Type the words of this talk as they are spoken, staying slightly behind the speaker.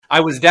I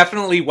was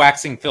definitely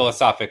waxing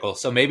philosophical,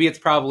 so maybe it's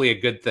probably a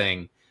good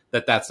thing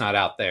that that's not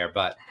out there.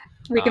 But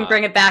we can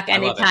bring it back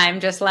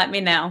anytime. Just let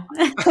me know.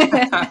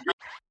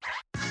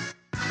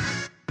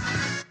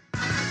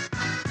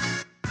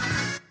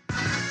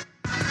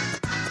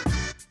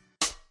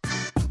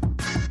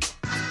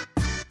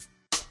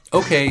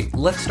 Okay,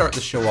 let's start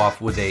the show off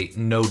with a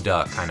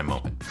no-duh kind of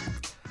moment.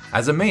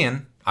 As a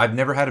man, I've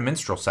never had a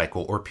menstrual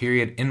cycle or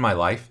period in my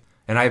life,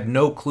 and I have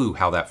no clue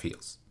how that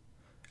feels.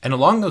 And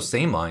along those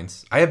same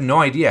lines, I have no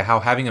idea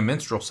how having a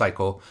menstrual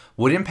cycle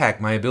would impact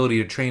my ability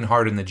to train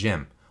hard in the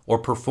gym or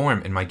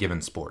perform in my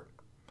given sport.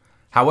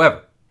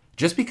 However,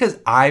 just because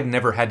I've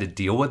never had to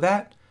deal with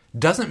that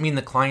doesn't mean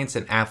the clients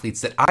and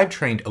athletes that I've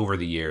trained over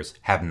the years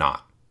have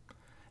not.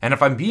 And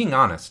if I'm being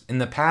honest, in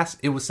the past,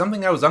 it was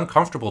something I was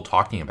uncomfortable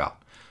talking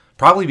about.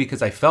 Probably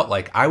because I felt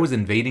like I was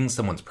invading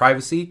someone's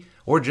privacy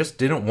or just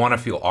didn't want to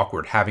feel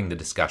awkward having the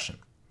discussion.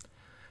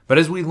 But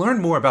as we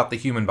learn more about the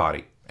human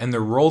body and the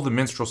role the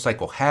menstrual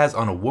cycle has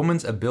on a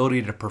woman's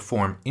ability to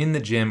perform in the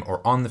gym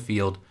or on the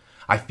field,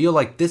 I feel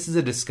like this is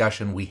a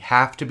discussion we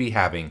have to be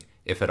having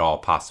if at all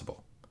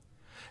possible.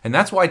 And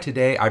that's why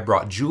today I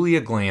brought Julia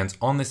Glanz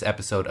on this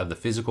episode of the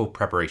Physical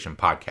Preparation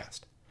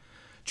Podcast.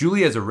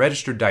 Julia is a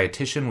registered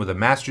dietitian with a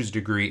master's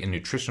degree in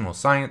nutritional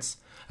science,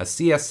 a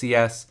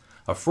CSCS,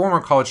 a former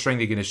college strength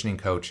and conditioning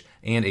coach,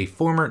 and a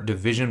former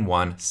Division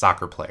I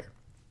soccer player.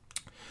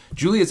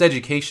 Julia's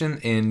education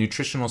in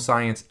nutritional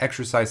science,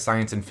 exercise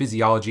science, and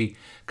physiology,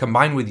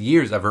 combined with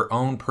years of her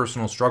own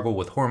personal struggle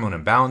with hormone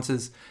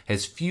imbalances,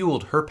 has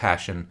fueled her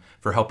passion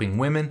for helping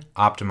women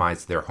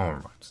optimize their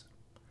hormones.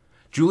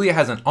 Julia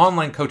has an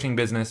online coaching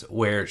business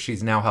where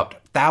she's now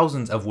helped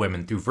thousands of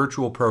women through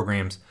virtual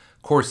programs,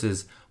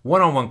 courses,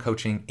 one-on-one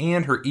coaching,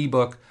 and her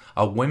ebook,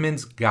 A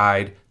Women's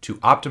Guide to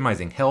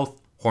Optimizing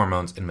Health,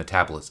 Hormones, and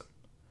Metabolism.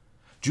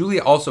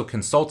 Julia also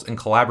consults and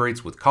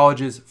collaborates with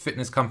colleges,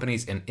 fitness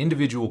companies, and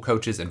individual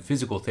coaches and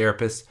physical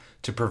therapists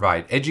to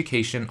provide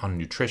education on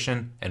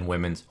nutrition and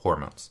women's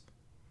hormones.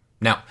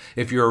 Now,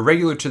 if you're a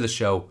regular to the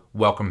show,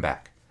 welcome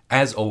back.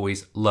 As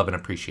always, love and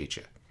appreciate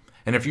you.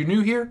 And if you're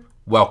new here,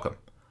 welcome.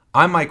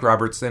 I'm Mike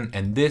Robertson,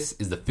 and this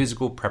is the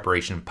Physical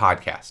Preparation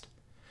Podcast.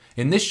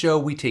 In this show,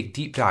 we take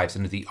deep dives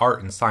into the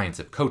art and science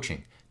of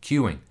coaching,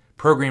 cueing,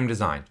 program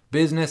design,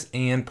 business,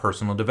 and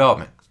personal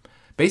development.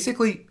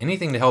 Basically,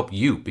 anything to help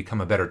you become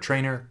a better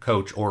trainer,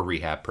 coach, or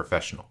rehab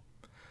professional.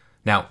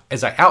 Now,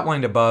 as I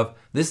outlined above,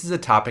 this is a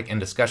topic and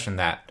discussion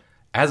that,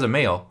 as a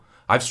male,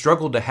 I've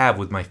struggled to have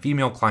with my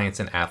female clients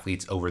and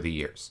athletes over the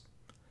years.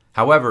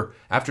 However,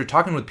 after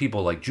talking with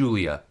people like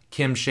Julia,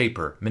 Kim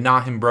Shaper,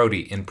 Menachem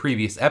Brody in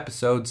previous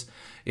episodes,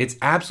 it's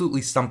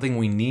absolutely something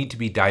we need to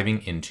be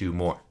diving into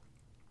more.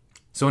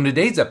 So in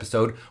today's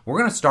episode, we're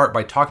going to start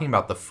by talking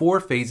about the 4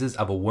 phases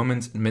of a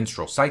woman's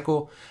menstrual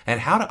cycle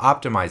and how to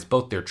optimize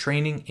both their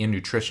training and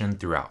nutrition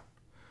throughout.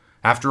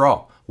 After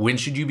all, when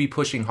should you be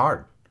pushing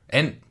hard?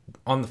 And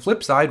on the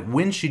flip side,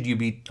 when should you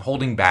be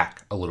holding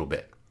back a little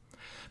bit?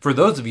 For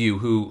those of you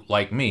who,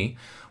 like me,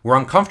 were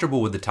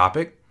uncomfortable with the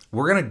topic,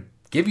 we're going to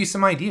give you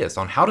some ideas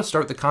on how to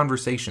start the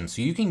conversation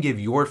so you can give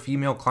your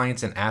female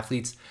clients and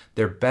athletes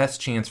their best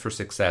chance for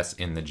success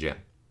in the gym.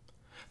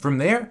 From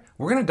there,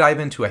 we're going to dive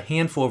into a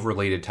handful of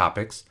related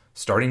topics,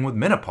 starting with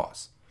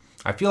menopause.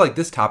 I feel like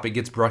this topic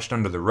gets brushed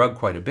under the rug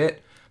quite a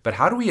bit, but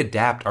how do we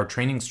adapt our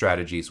training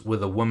strategies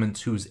with a woman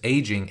who's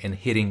aging and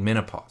hitting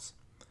menopause?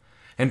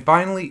 And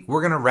finally, we're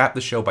going to wrap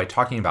the show by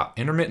talking about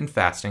intermittent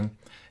fasting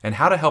and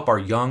how to help our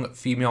young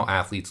female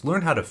athletes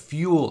learn how to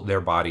fuel their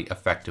body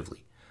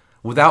effectively,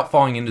 without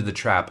falling into the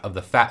trap of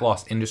the fat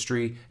loss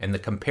industry and the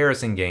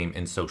comparison game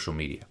in social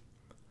media.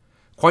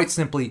 Quite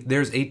simply,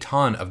 there's a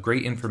ton of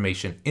great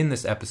information in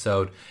this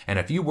episode, and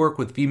if you work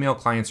with female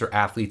clients or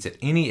athletes at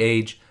any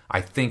age,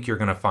 I think you're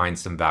going to find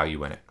some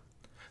value in it.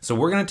 So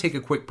we're going to take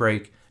a quick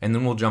break, and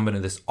then we'll jump into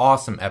this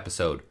awesome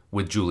episode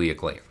with Julia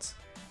Glanz.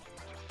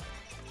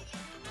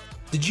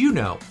 Did you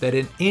know that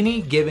in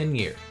any given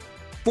year,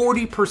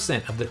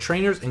 40% of the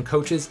trainers and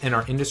coaches in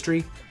our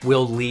industry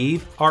will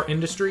leave our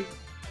industry?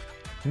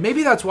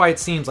 Maybe that's why it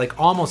seems like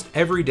almost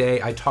every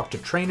day I talk to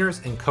trainers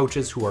and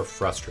coaches who are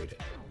frustrated.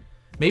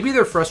 Maybe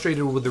they're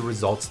frustrated with the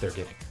results they're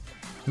getting.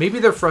 Maybe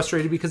they're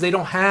frustrated because they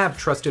don't have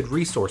trusted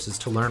resources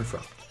to learn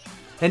from.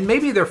 And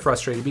maybe they're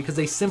frustrated because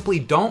they simply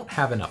don't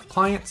have enough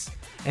clients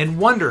and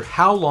wonder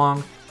how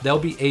long they'll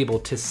be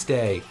able to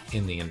stay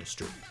in the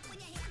industry.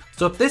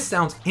 So if this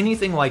sounds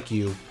anything like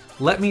you,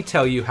 let me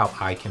tell you how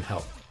I can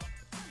help.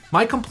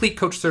 My complete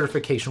coach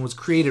certification was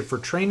created for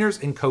trainers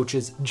and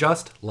coaches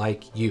just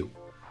like you.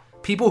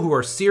 People who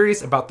are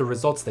serious about the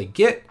results they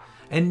get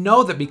and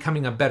know that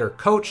becoming a better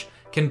coach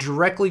can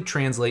directly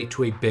translate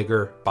to a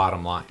bigger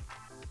bottom line.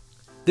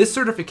 This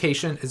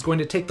certification is going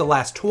to take the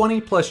last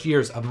 20 plus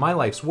years of my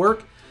life's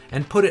work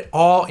and put it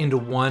all into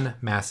one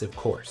massive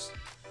course.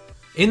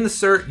 In the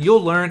cert,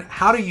 you'll learn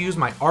how to use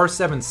my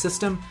R7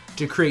 system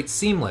to create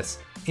seamless,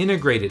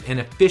 integrated, and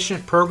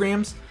efficient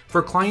programs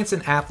for clients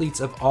and athletes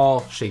of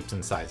all shapes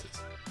and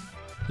sizes.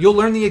 You'll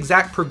learn the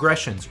exact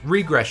progressions,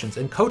 regressions,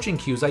 and coaching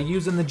cues I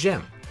use in the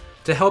gym,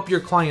 to help your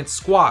clients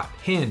squat,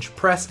 hinge,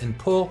 press, and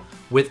pull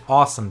with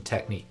awesome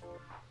technique.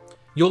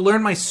 You'll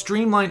learn my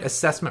streamlined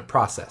assessment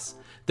process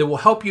that will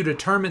help you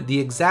determine the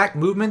exact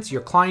movements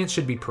your clients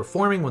should be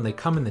performing when they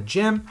come in the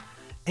gym.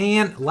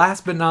 And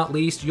last but not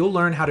least, you'll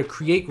learn how to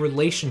create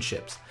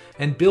relationships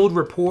and build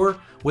rapport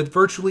with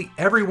virtually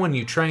everyone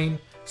you train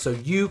so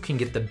you can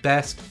get the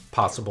best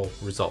possible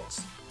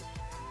results.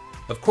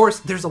 Of course,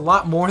 there's a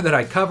lot more that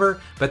I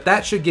cover, but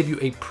that should give you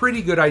a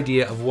pretty good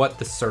idea of what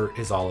the cert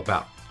is all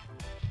about.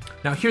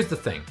 Now here's the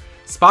thing,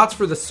 spots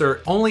for the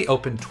cert only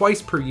open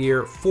twice per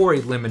year for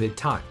a limited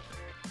time.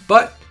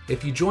 But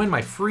if you join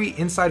my free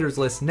insiders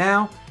list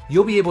now,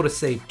 you'll be able to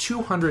save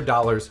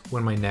 $200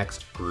 when my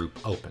next group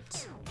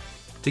opens.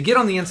 To get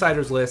on the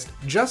insiders list,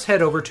 just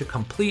head over to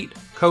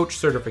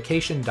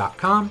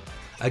CompleteCoachCertification.com.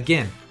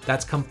 Again,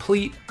 that's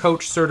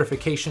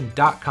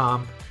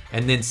CompleteCoachCertification.com,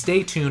 and then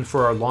stay tuned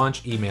for our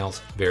launch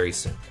emails very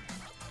soon.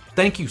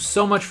 Thank you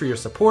so much for your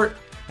support,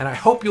 and I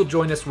hope you'll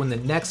join us when the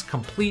next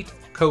Complete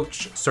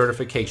Coach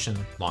Certification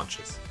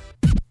launches.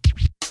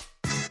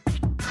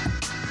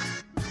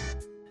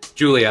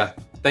 Julia,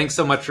 thanks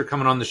so much for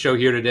coming on the show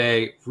here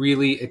today.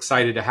 Really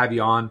excited to have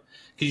you on.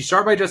 Could you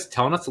start by just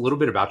telling us a little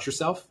bit about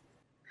yourself?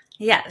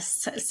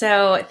 Yes.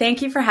 So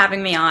thank you for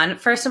having me on.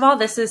 First of all,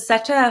 this is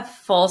such a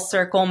full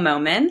circle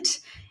moment.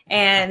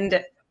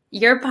 And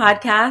your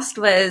podcast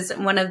was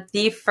one of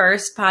the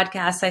first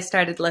podcasts I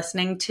started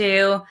listening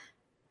to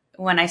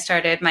when I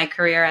started my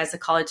career as a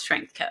college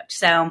strength coach.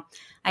 So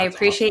I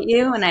appreciate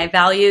you, and I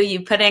value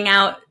you putting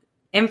out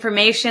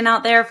information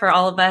out there for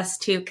all of us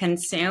to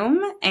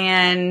consume.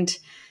 And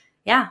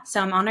yeah,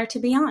 so I'm honored to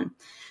be on.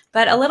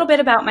 But a little bit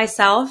about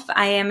myself.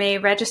 I am a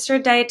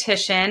registered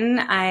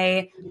dietitian.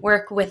 I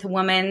work with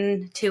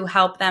women to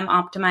help them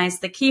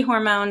optimize the key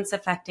hormones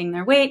affecting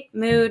their weight,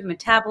 mood,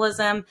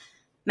 metabolism,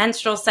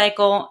 menstrual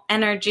cycle,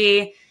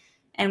 energy.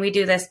 And we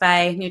do this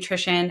by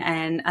nutrition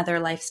and other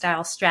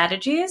lifestyle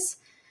strategies.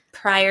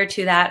 Prior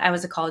to that, I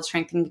was a college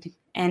strength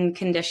and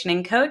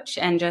conditioning coach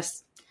and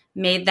just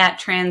made that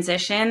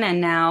transition.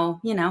 And now,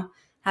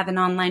 have an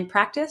online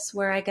practice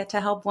where I get to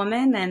help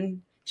women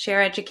and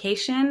share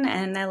education,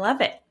 and I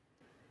love it.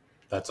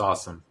 That's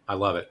awesome. I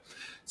love it.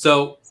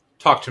 So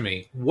talk to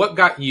me. What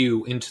got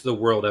you into the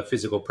world of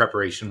physical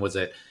preparation? Was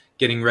it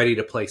getting ready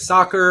to play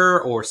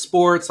soccer or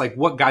sports? Like,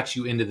 what got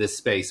you into this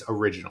space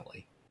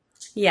originally?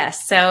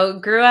 Yes. So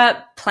grew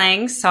up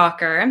playing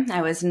soccer.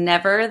 I was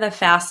never the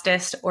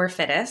fastest or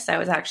fittest. I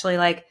was actually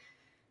like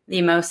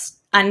the most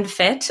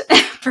unfit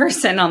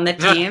person on the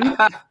team.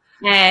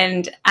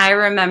 And I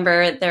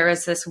remember there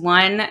was this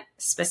one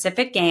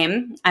specific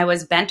game. I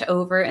was bent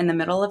over in the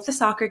middle of the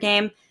soccer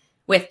game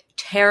with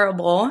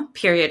terrible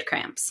period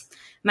cramps.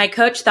 My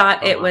coach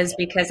thought it was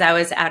because I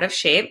was out of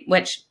shape,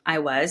 which I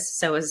was.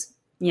 So it was,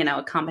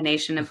 a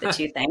combination of the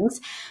two things.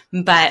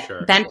 But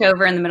sure. Bent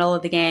over in the middle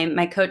of the game,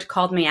 my coach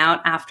called me out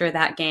after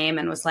that game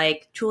and was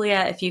like,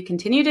 Julia, if you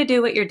continue to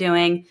do what you're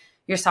doing,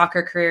 your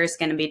soccer career is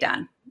going to be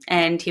done.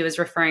 And he was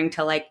referring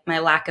to like my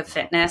lack of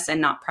fitness and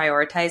not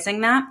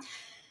prioritizing that.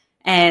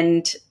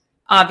 And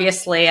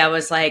obviously I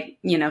was like,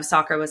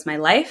 soccer was my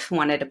life,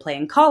 wanted to play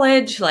in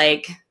college,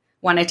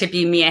 wanted to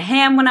be Mia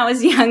Hamm when I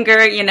was younger,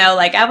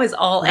 I was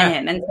all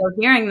in. And so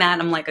hearing that,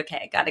 I'm like,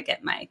 okay, I got to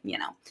get my,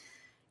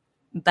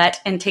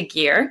 butt into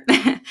gear.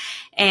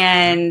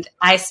 And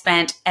I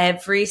spent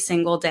every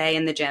single day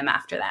in the gym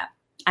after that.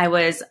 I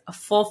was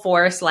full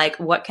force, like,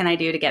 what can I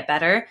do to get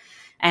better?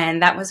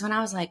 And that was when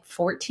I was like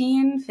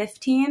 14,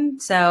 15.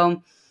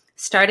 So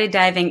started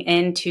diving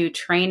into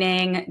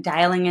training,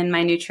 dialing in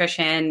my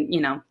nutrition,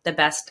 the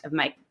best of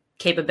my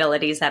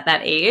capabilities at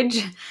that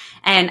age.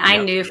 And I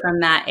knew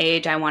from that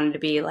age, I wanted to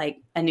be like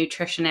a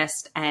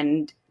nutritionist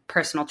and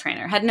personal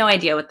trainer. Had no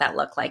idea what that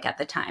looked like at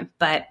the time.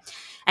 But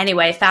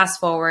anyway, fast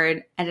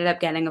forward, ended up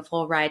getting a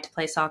full ride to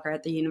play soccer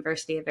at the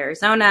University of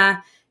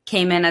Arizona,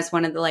 came in as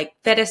one of the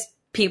fittest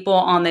people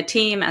on the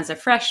team as a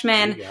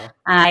freshman.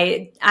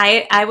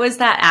 I was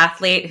that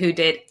athlete who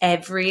did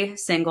every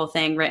single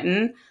thing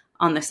written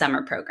on the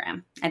summer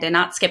program. I did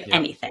not skip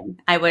anything.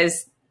 I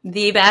was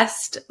the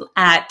best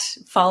at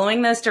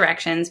following those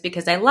directions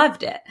because I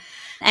loved it.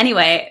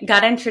 Anyway,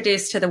 got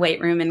introduced to the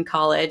weight room in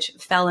college,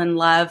 fell in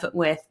love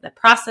with the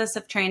process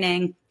of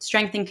training,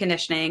 strength and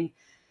conditioning,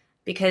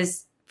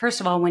 because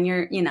first of all, when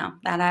you're,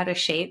 that out of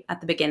shape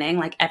at the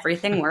beginning,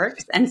 everything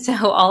works. And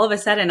so all of a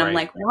sudden I'm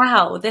like,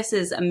 wow, this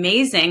is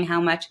amazing how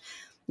much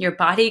your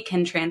body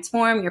can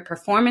transform, your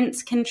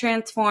performance can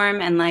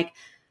transform. And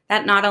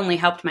that not only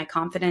helped my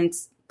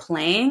confidence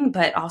playing,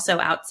 but also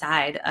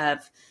outside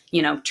of,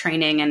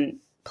 training and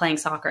playing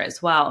soccer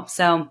as well.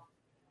 So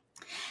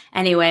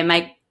anyway,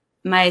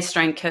 my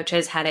strength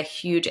coaches had a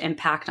huge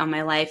impact on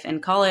my life in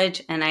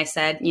college. And I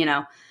said,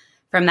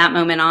 from that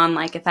moment on,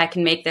 if I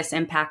can make this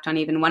impact on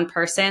even one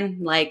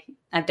person,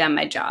 I've done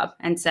my job.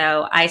 And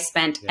so I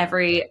spent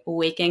every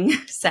waking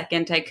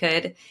second I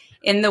could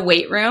in the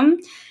weight room,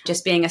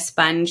 just being a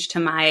sponge to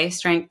my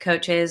strength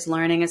coaches,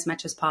 learning as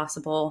much as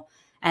possible,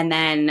 and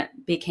then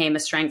became a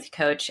strength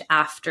coach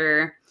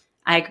after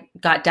I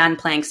got done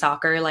playing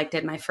soccer, like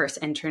did my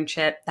first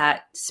internship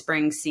that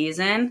spring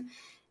season.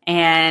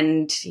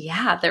 And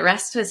yeah, the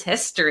rest was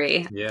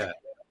history. Yeah.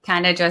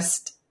 Kind of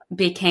just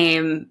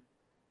became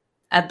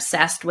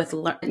obsessed with,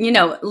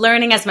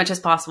 learning as much as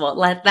possible.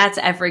 That's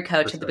every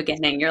coach at the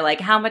beginning. You're like,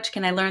 how much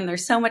can I learn?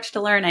 There's so much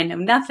to learn. I know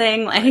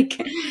nothing.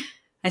 Like,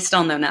 I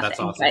still know nothing, That's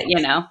awesome.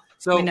 But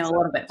so we know a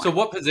little bit more. So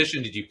what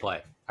position did you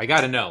play? I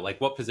got to know, like,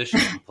 what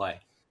position did you play?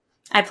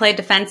 I played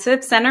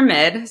defensive center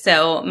mid.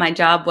 So my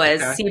job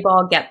was see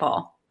ball, get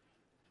ball.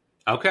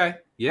 Okay.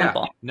 Yeah.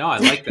 Simple. No, I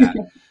like that.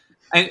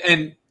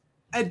 and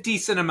a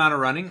decent amount of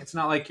running. It's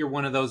not like you're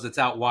one of those that's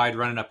out wide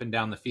running up and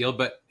down the field,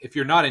 but if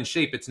you're not in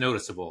shape, it's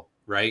noticeable,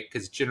 right?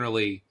 Because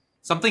generally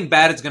something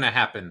bad is going to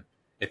happen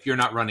if you're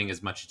not running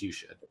as much as you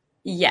should.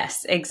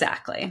 Yes,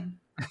 exactly.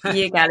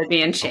 You got to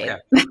be in shape.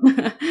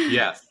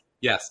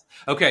 Yes.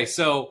 Okay.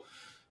 So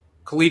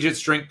collegiate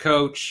strength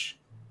coach,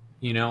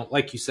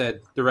 like you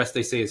said, the rest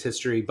they say is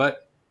history,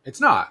 but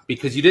it's not,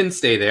 because you didn't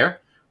stay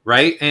there.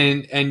 Right.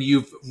 And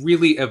you've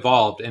really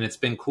evolved, and it's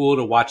been cool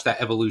to watch that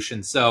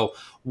evolution. So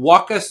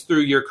walk us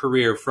through your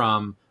career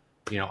from,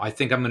 I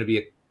think I'm going to be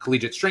a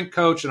collegiate strength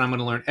coach and I'm going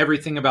to learn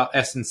everything about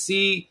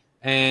S&C,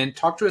 and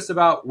talk to us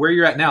about where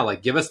you're at now.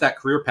 Like, give us that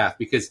career path,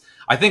 because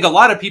I think a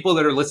lot of people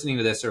that are listening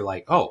to this are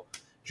like, oh,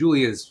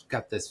 Julia's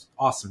got this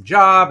awesome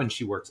job and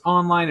she works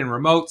online and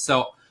remote.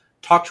 So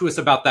talk to us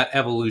about that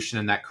evolution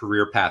and that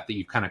career path that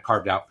you've kind of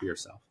carved out for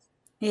yourself.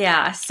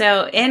 Yeah.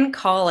 So in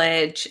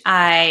college,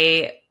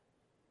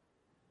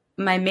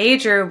 my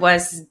major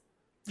was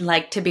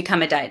like to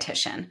become a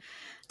dietitian.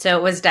 So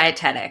it was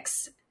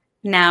dietetics.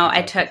 Now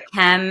I took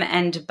chem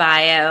and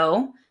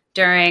bio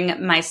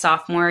during my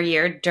sophomore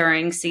year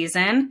during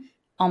season,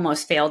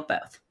 almost failed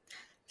both.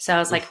 So I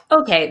was like,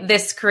 okay,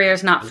 this career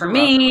is not for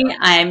me.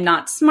 I'm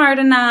not smart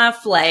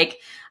enough. Like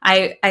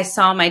I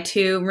saw my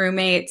two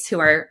roommates, who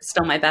are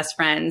still my best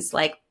friends,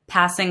 like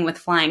passing with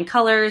flying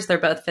colors. They're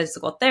both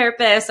physical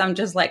therapists. I'm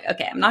just like,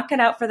 okay, I'm not cut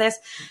out for this,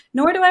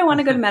 nor do I want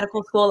to go to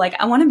medical school. Like,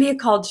 I want to be a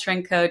college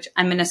strength coach.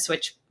 I'm going to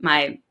switch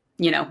my,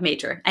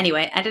 major.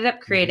 Anyway, I ended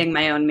up creating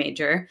my own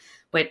major,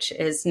 which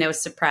is no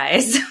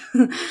surprise.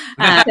 So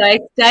I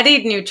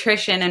studied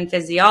nutrition and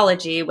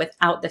physiology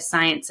without the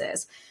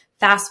sciences.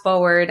 Fast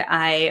forward,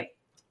 I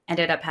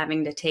ended up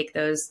having to take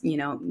those,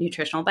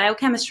 nutritional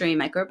biochemistry,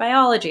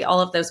 microbiology,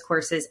 all of those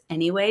courses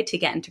anyway to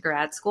get into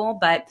grad school.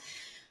 But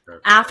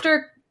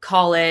after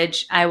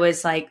college, I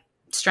was like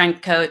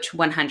strength coach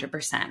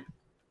 100%.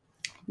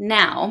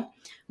 Now,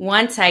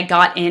 once I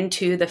got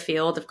into the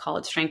field of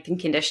college strength and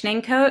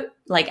conditioning coach,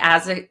 like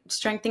as a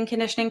strength and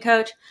conditioning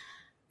coach,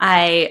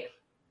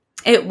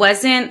 it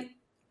wasn't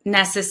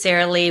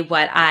necessarily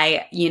what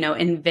I,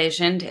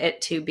 envisioned it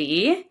to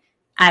be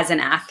as an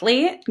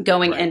athlete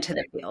going into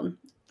the field,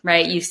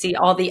 right? You see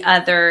all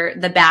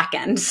the back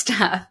end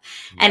stuff,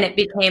 and it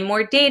became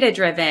more data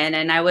driven.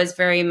 And I was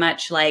very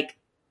much like,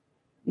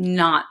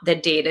 not the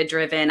data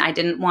driven. I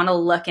didn't want to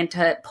look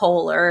into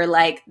polar,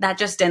 like that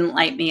just didn't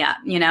light me up,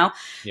 Yep.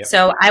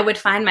 So I would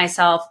find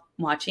myself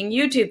watching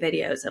YouTube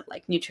videos of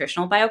like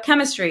nutritional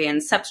biochemistry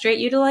and substrate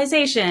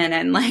utilization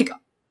and like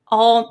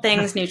all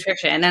things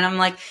nutrition. And I'm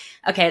like,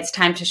 okay, it's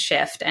time to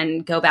shift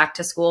and go back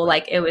to school.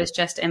 Like, it was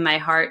just in my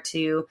heart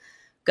to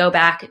go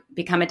back,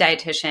 become a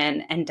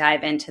dietitian, and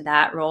dive into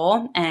that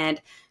role. And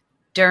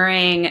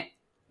during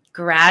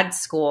grad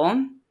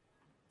school,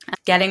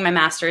 getting my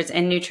master's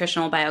in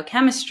nutritional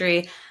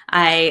biochemistry,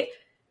 I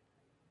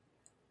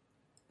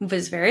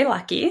was very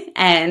lucky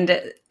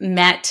and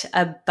met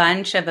a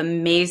bunch of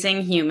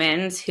amazing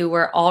humans who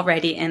were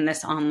already in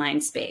this online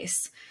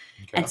space.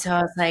 Okay. And so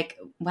I was like,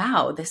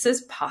 wow, this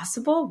is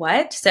possible.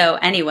 What? So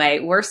anyway,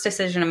 worst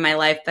decision of my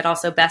life, but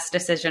also best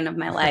decision of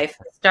my life.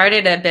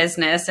 Started a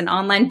business, an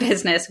online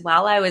business,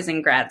 while I was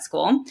in grad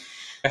school.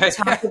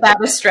 Talk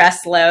about a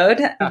stress load.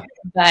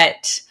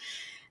 But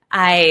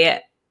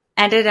I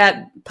ended up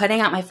putting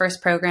out my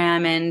first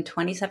program in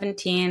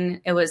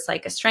 2017. It was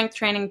like a strength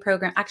training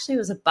program. Actually, it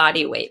was a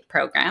body weight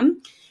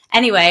program.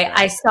 Anyway,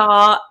 I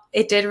saw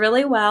it did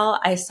really well.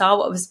 I saw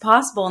what was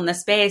possible in the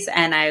space,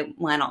 and I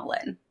went all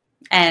in.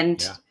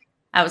 And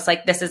I was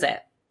like, this is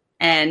it.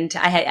 And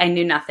I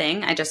knew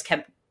nothing. I just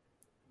kept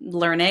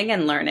learning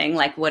and learning,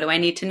 like, what do I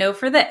need to know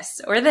for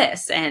this or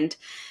this? And,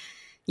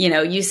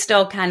 you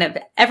still kind of,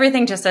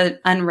 everything just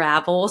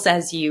unravels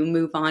as you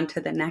move on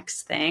to the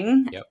next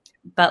thing. Yep.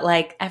 But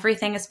like,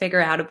 everything is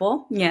figure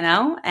outable,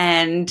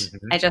 and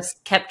I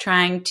just kept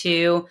trying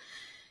to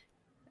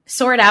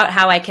sort out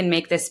how I can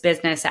make this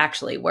business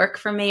actually work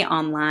for me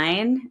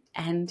online.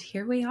 And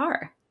here we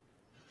are.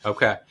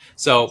 Okay.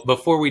 So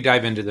before we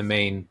dive into the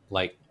main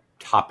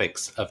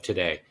topics of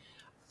today,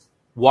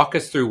 walk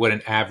us through what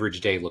an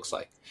average day looks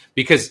like,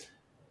 because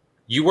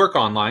you work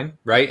online,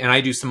 right? And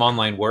I do some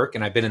online work,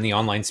 and I've been in the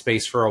online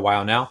space for a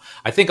while now.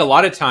 I think a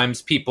lot of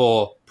times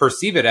people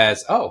perceive it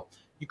as, oh,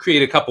 you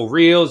create a couple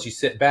reels, you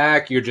sit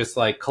back, you're just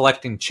like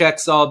collecting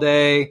checks all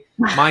day,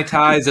 Mai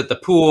Tais at the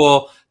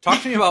pool.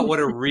 Talk to me about what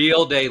a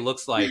real day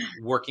looks like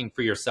working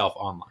for yourself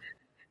online.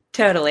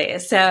 Totally.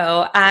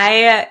 So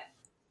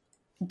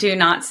do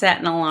not set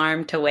an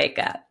alarm to wake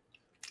up.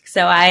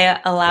 So I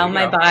allow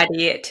my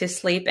body to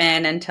sleep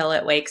in until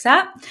it wakes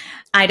up.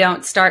 I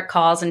don't start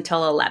calls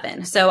until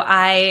 11. So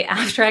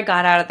after I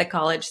got out of the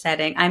college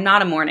setting, I'm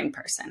not a morning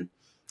person.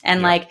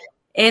 And like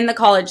in the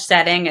college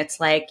setting, it's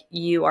like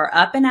you are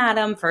up and at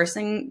 'em first.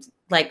 And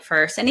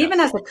even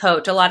as a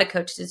coach, a lot of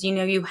coaches,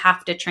 you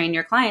have to train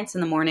your clients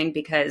in the morning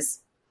because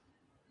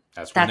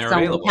that's the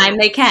only time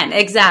they can.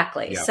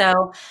 Exactly. Yeah.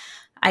 So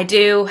I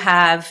do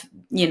have,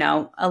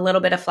 a little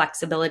bit of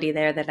flexibility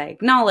there that I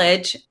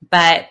acknowledge.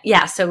 But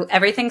yeah, so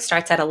everything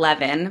starts at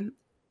 11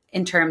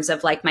 in terms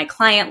of like my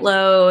client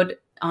load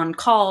on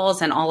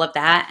calls and all of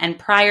that. And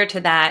prior to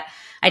that,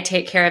 I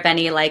take care of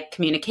any like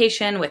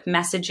communication with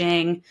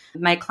messaging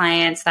my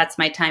clients. That's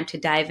my time to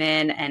dive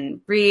in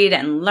and read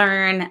and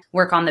learn,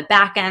 work on the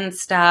back end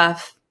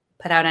stuff,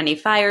 put out any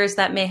fires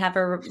that may have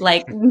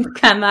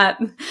come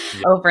up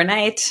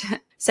overnight.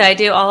 So I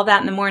do all of that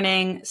in the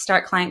morning,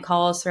 start client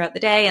calls throughout the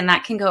day, and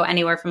that can go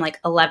anywhere from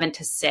like 11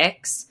 to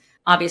 6,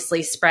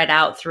 obviously spread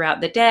out throughout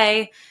the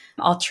day.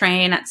 I'll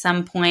train at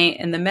some point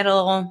in the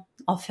middle.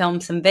 I'll film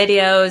some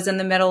videos in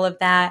the middle of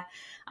that.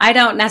 I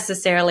don't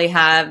necessarily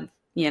have,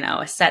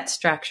 a set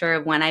structure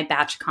of when I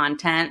batch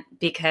content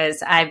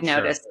because I've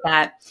noticed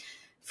that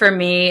for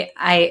me,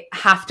 I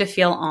have to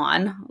feel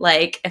on.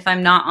 Like if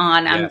I'm not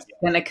on, I'm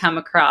going to come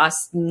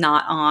across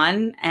not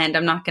on, and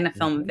I'm not going to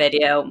film a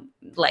video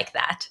like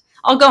that.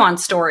 I'll go on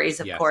stories,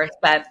 of course,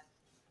 but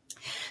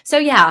so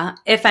yeah,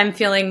 if I'm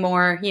feeling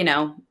more,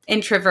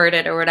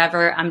 introverted or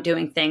whatever, I'm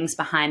doing things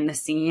behind the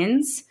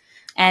scenes.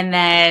 And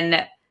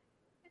then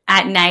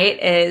at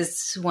night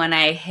is when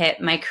I hit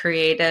my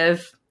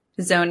creative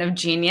zone of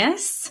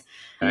genius.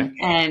 Okay.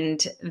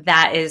 And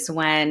that is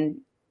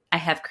when I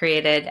have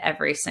created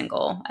every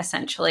single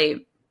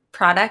essentially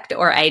product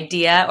or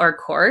idea or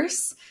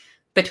course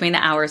between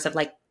the hours of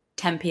like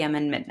 10 p.m.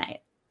 and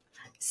midnight.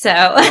 So,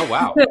 oh,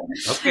 wow.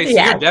 Okay. So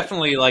you're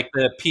definitely like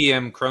the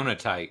PM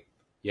chronotype.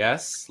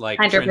 Yes. Like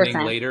 100%.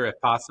 Trending later if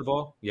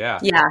possible. Yeah.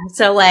 Yeah.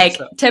 So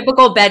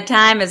typical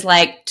bedtime is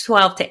like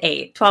 12 to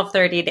 8,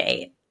 12:30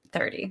 to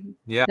 8:30.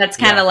 Yeah. That's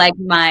kind of like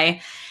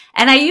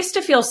and I used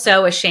to feel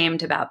so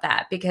ashamed about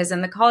that because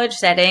in the college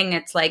setting,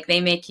 it's like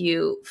they make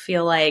you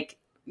feel like,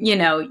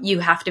 you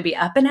have to be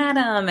up and at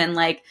 'em and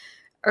like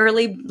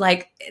early,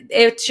 like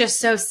it's just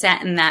so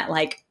set in that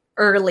like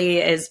early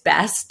is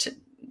best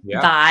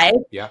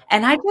vibe. Yeah.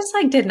 And I just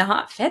did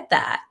not fit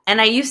that.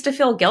 And I used to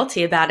feel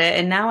guilty about it.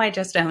 And now I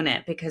just own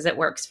it because it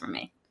works for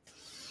me.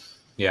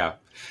 Yeah.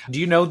 Do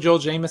you know Joel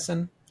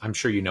Jameson? I'm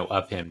sure you know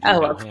of him.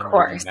 Of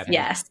course.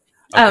 Yes.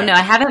 Okay. Oh, no,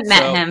 I haven't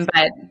met him,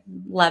 but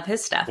love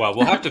his stuff. Well,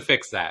 we'll have to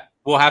fix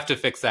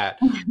that.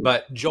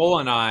 But Joel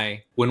and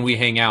I, when we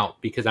hang out,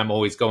 because I'm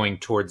always going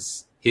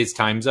towards his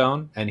time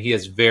zone and he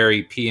is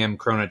very PM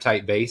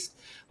chronotype based,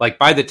 like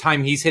by the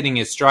time he's hitting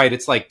his stride,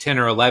 it's like 10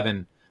 or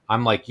 11.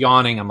 I'm like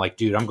yawning. I'm like,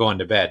 dude, I'm going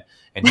to bed.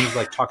 And he's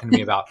like talking to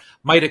me about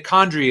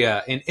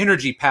mitochondria and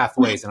energy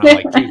pathways. And I'm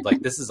like, dude,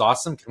 like, this is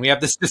awesome. Can we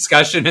have this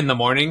discussion in the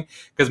morning?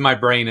 Because my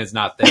brain is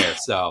not there.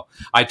 So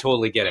I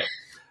totally get it.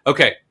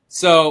 Okay.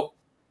 So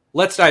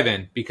let's dive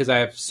in because I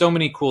have so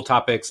many cool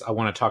topics I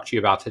want to talk to you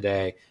about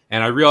today.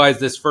 And I realize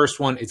this first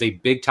one is a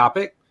big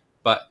topic,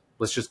 but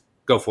let's just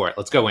go for it.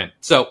 Let's go in.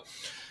 So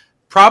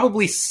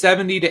probably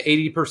 70 to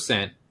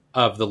 80%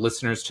 of the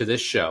listeners to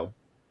this show,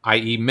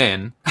 i.e.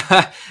 men,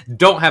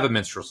 don't have a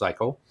menstrual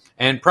cycle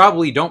and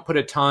probably don't put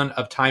a ton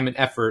of time and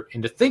effort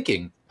into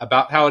thinking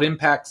about how it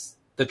impacts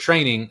the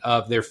training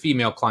of their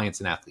female clients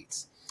and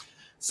athletes.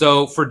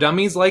 So for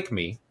dummies like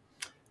me,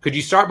 could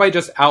you start by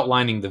just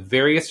outlining the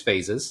various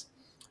phases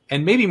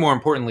and maybe more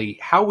importantly,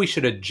 how we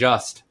should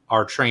adjust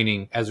our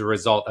training as a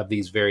result of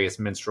these various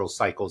menstrual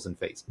cycles and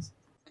phases?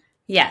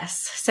 Yes.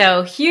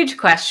 So huge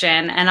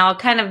question. And I'll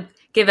kind of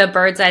give a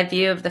bird's eye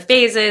view of the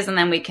phases and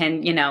then we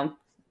can,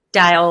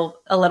 dial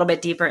a little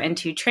bit deeper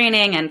into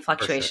training and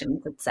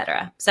fluctuations,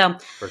 etc. So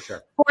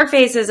 4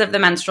 phases of the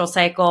menstrual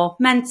cycle: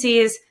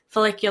 menses,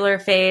 follicular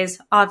phase,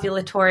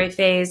 ovulatory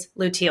phase,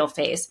 luteal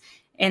phase,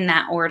 in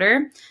that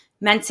order.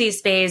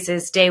 Menses phase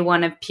is day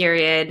 1 of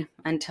period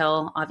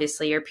until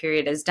obviously your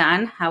period is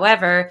done.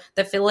 However,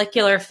 the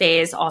follicular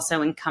phase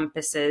also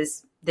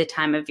encompasses the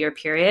time of your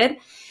period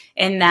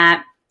in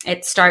that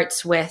it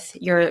starts with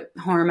your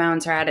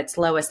hormones are at its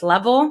lowest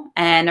level,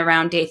 and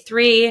around day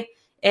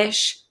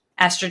 3-ish,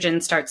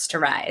 estrogen starts to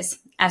rise.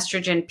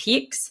 Estrogen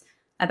peaks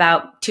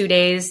about 2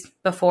 days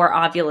before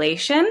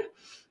ovulation,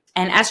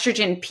 and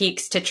estrogen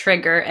peaks to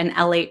trigger an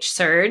LH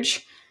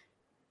surge.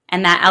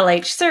 And that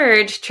LH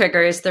surge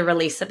triggers the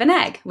release of an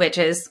egg, which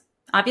is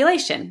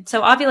ovulation.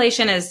 So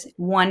ovulation is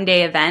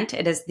 1-day event.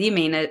 It is the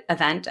main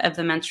event of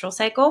the menstrual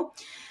cycle.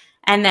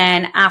 And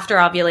then after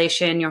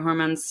ovulation, your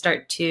hormones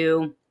start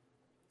to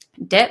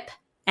dip.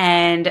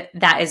 And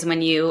that is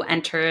when you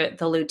enter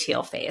the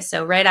luteal phase.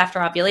 So right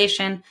after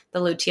ovulation, the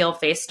luteal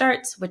phase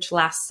starts, which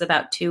lasts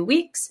about 2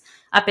 weeks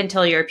up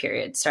until your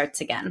period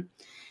starts again.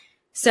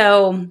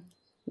 So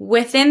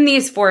within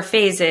these 4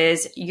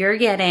 phases, you're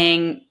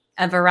getting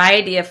a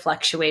variety of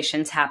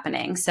fluctuations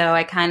happening. So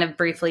I kind of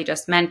briefly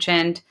just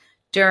mentioned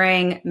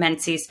during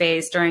menses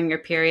phase, during your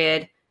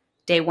period,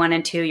 day 1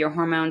 and 2, your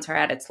hormones are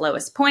at its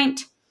lowest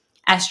point.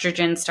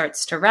 Estrogen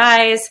starts to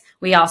rise.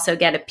 We also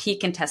get a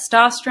peak in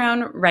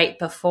testosterone right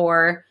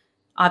before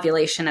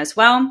ovulation as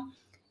well.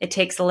 It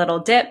takes a little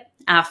dip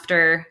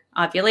after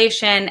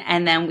ovulation,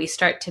 and then we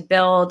start to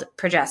build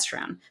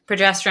progesterone.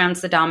 Progesterone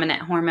is the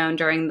dominant hormone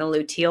during the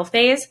luteal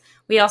phase.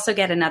 We also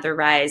get another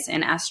rise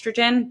in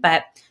estrogen,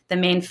 but the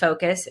main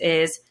focus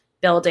is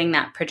building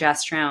that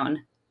progesterone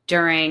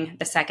during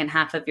the second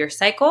half of your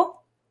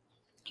cycle,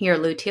 your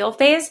luteal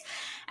phase.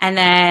 And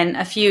then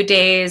a few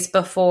days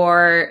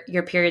before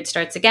your period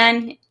starts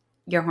again,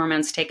 your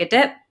hormones take a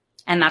dip,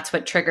 and that's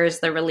what triggers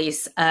the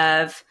release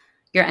of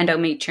your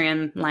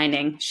endometrium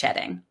lining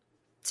shedding.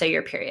 So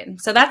your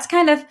period. So that's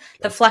kind of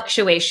the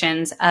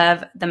fluctuations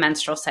of the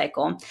menstrual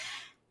cycle.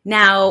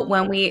 Now,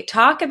 when we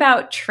talk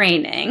about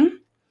training,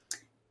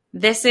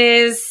 this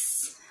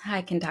is,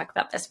 I can talk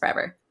about this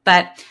forever,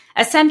 but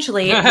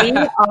essentially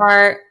we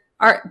are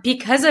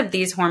because of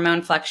these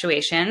hormone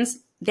fluctuations,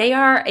 they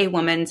are a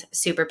woman's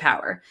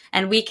superpower,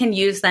 and we can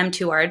use them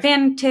to our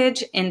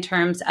advantage in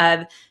terms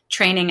of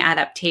training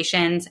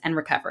adaptations and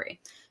recovery.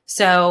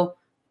 So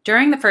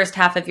during the first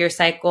half of your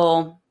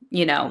cycle,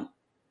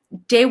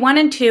 day 1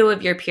 and 2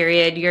 of your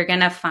period, you're going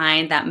to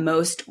find that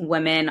most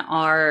women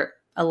are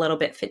a little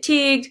bit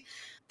fatigued.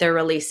 They're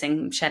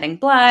shedding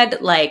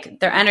blood, like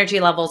their energy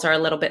levels are a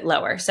little bit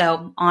lower.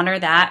 So honor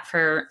that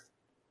for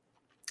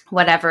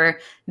whatever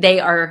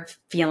they are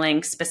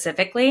feeling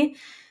specifically.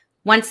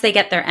 Once they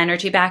get their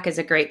energy back is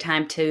a great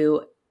time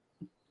to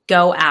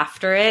go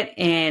after it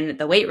in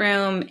the weight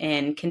room,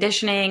 in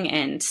conditioning,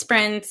 in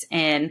sprints,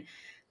 in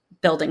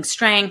building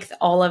strength,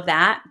 all of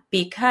that,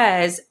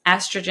 because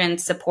estrogen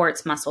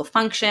supports muscle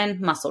function,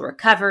 muscle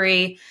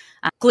recovery,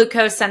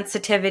 glucose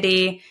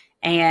sensitivity,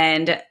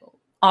 and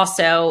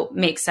also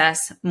makes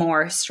us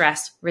more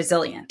stress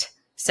resilient.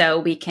 So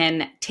we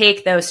can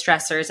take those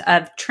stressors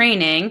of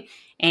training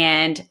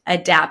and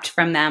adapt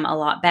from them a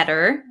lot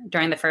better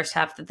during the first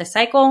half of the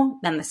cycle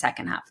than the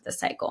second half of the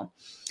cycle.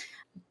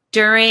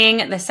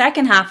 During the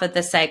second half of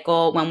the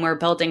cycle, when we're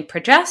building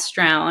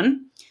progesterone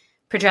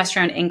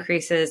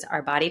increases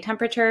our body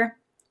temperature,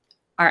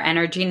 our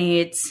energy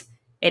needs.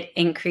 It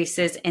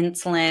increases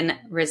insulin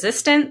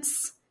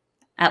resistance,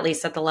 at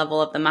least at the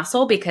level of the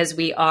muscle, because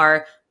we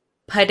are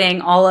putting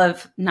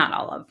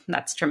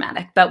that's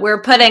traumatic, but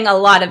we're putting a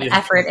lot of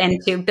effort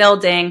into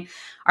building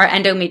our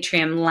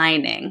endometrium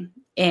lining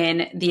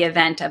in the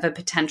event of a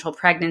potential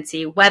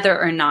pregnancy, whether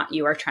or not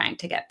you are trying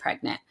to get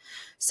pregnant.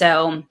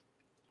 So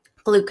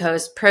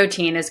glucose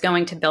protein is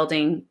going to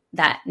building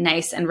that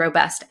nice and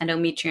robust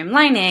endometrium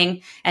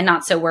lining and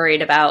not so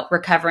worried about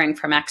recovering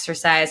from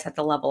exercise at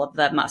the level of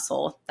the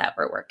muscle that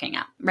we're working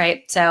at,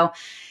 right? So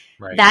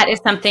that is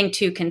something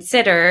to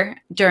consider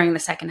during the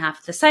second half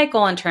of the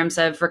cycle in terms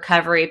of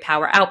recovery,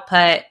 power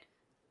output,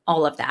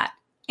 all of that.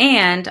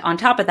 And on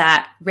top of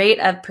that, rate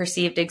of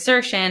perceived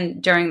exertion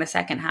during the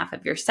second half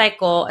of your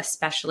cycle,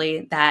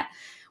 especially that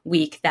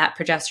week that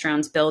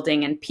progesterone's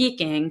building and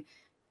peaking,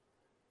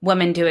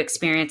 women do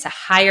experience a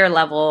higher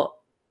level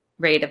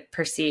rate of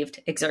perceived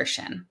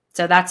exertion.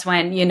 So that's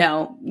when,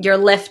 you're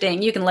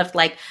lifting, you can lift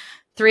like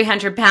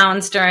 300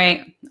 pounds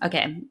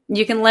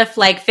you can lift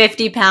like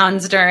 50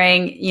 pounds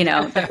during,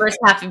 the first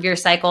half of your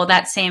cycle.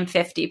 That same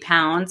 50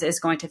 pounds is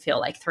going to feel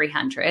like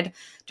 300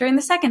 during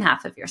the second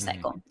half of your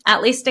cycle.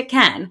 At least it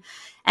can.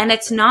 And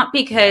it's not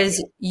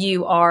because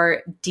you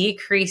are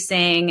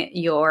decreasing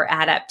your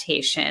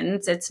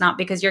adaptations. It's not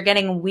because you're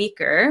getting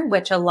weaker,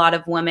 which a lot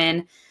of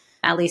women,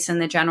 at least in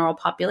the general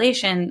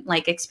population,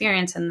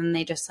 experience. And then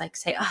they just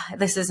say,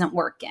 this isn't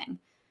working.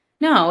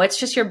 No, it's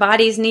just your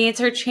body's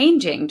needs are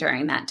changing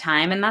during that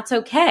time. And that's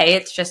okay.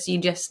 It's just, you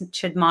just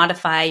should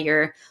modify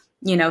your,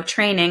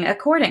 training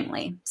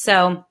accordingly.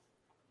 So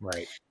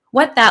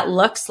what that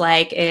looks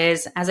like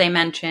is, as I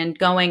mentioned,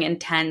 going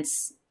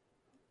intense,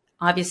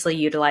 obviously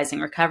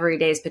utilizing recovery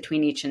days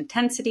between each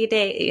intensity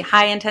day,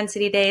 high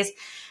intensity days.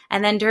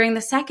 And then during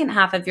the second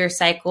half of your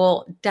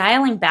cycle,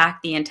 dialing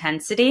back the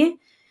intensity.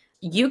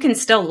 You can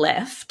still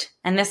lift.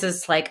 And this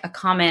is a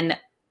common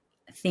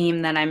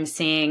theme that I'm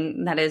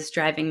seeing that is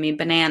driving me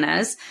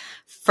bananas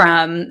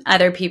from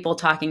other people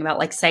talking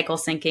about cycle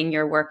syncing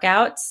your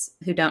workouts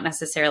who don't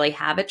necessarily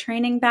have a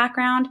training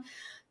background,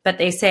 but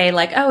they say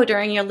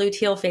during your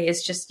luteal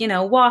phase, just,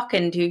 walk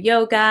and do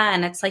yoga.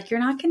 And it's you're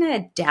not going to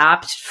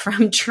adapt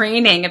from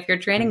training if you're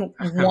training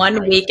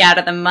 1 week out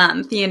of the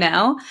month,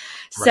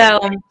 So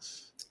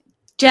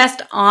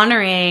just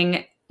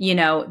honoring,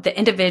 the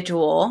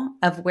individual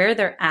of where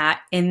they're at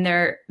in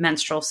their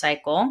menstrual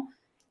cycle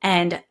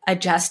and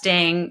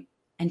adjusting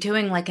and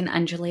doing an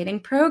undulating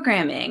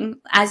programming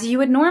as you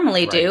would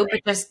normally do, but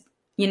just,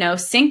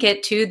 sync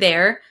it to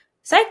their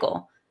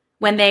cycle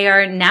when they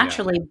are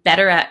naturally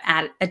better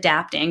at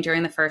adapting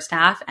during the first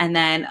half and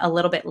then a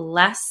little bit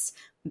less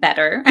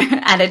better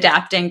at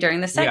adapting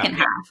during the second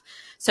half.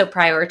 So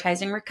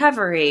prioritizing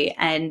recovery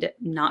and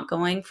not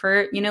going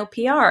for,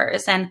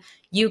 PRs. And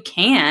you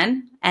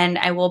can, and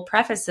I will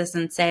preface this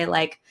and say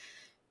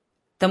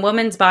the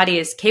woman's body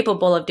is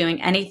capable of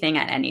doing anything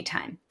at any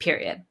time,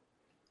 period.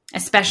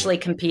 Especially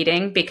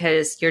competing,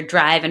 because your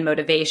drive and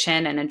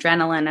motivation and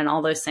adrenaline and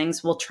all those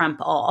things will trump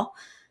all.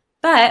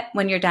 But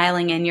when you're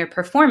dialing in your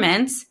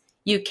performance,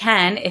 you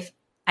can, if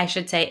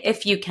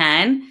you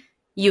can,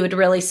 you would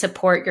really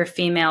support your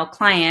female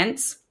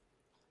clients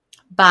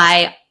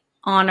by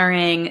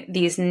honoring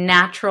these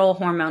natural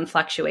hormone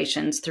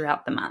fluctuations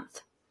throughout the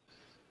month.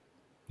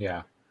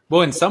 Yeah.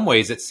 Well, in some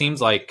ways, it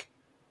seems like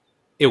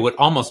it would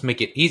almost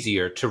make it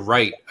easier to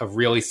write a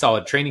really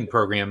solid training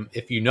program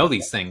if you know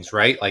these things,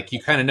 right? Like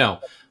you kind of know,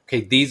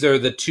 okay, these are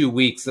the 2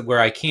 weeks where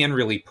I can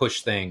really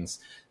push things.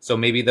 So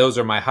maybe those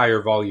are my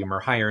higher volume or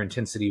higher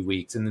intensity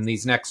weeks. And then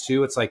these next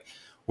 2, it's like,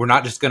 we're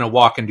not just going to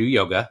walk and do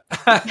yoga,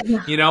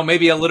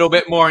 maybe a little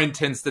bit more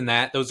intense than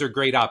that. Those are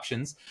great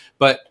options.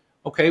 But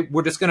okay,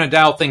 we're just going to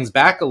dial things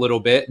back a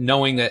little bit,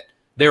 knowing that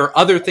there are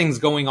other things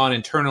going on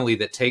internally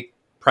that take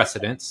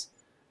precedence.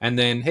 And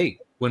then, hey,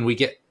 when we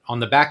get on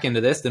the back end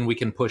of this, then we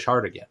can push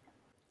hard again.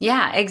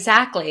 Yeah,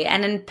 exactly.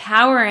 And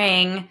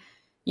empowering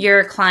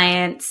your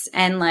clients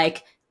and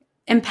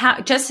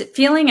just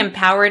feeling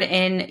empowered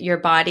in your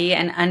body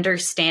and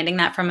understanding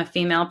that from a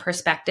female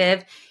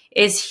perspective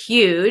is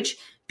huge,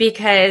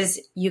 because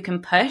you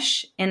can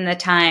push in the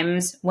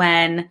times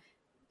when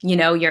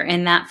you're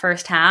in that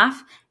first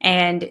half,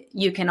 and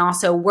you can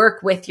also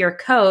work with your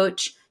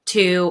coach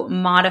to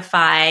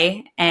modify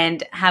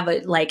and have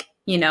a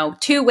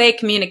two-way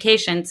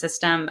communication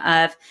system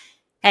of,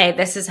 hey,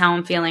 this is how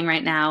I'm feeling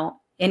right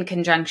now, in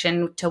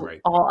conjunction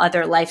to all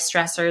other life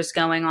stressors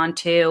going on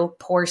too,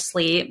 poor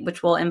sleep,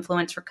 which will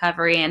influence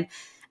recovery and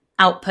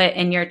output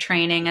in your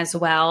training as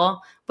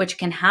well, which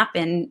can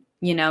happen,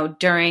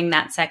 during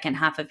that second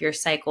half of your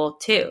cycle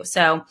too.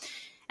 So,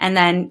 and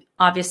then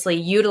obviously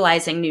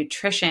utilizing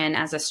nutrition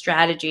as a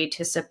strategy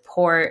to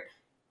support,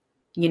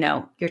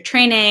 your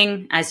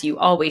training, as you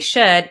always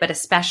should, but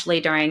especially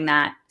during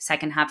that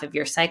second half of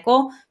your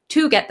cycle,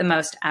 to get the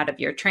most out of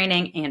your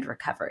training and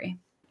recovery.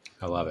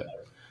 I love it.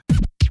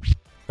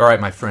 All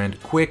right, my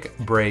friend, quick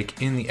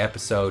break in the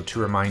episode to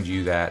remind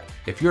you that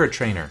if you're a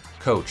trainer,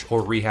 coach,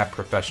 or rehab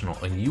professional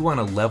and you want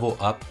to level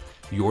up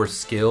your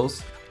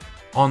skills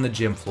on the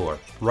gym floor,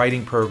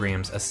 writing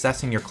programs,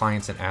 assessing your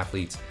clients and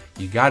athletes,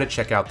 you got to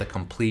check out the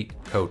Complete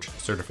Coach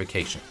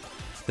Certification.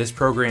 This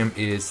program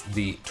is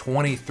the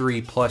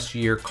 23 plus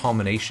year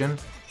culmination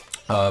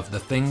of the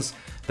things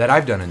that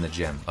I've done in the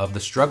gym, of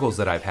the struggles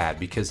that I've had,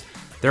 because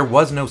there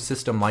was no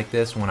system like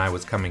this when I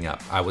was coming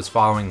up. I was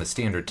following the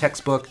standard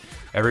textbook.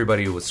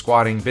 Everybody was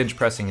squatting, bench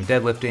pressing, and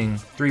deadlifting,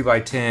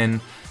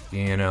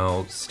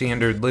 3x10,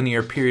 standard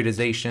linear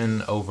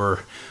periodization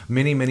over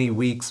many, many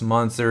weeks,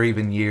 months, or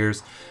even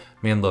years.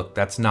 Man, look,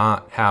 that's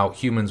not how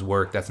humans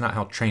work. That's not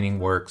how training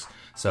works.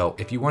 So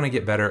if you want to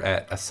get better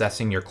at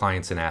assessing your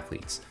clients and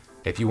athletes,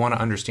 if you want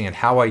to understand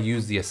how I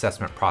use the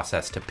assessment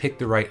process to pick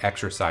the right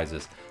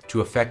exercises to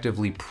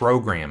effectively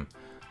program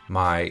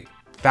my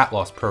fat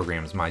loss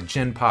programs, my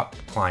Gen Pop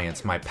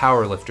clients, my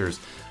power lifters,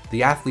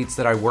 the athletes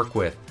that I work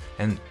with,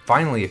 and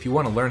finally, if you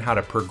want to learn how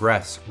to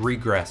progress,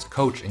 regress,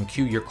 coach, and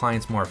cue your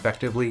clients more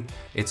effectively,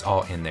 it's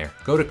all in there.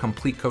 Go to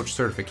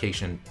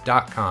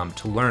CompleteCoachCertification.com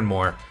to learn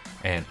more.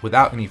 And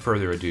without any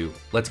further ado,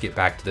 let's get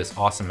back to this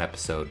awesome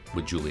episode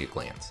with Julia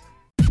Glanz.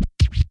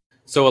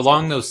 So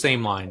along those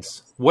same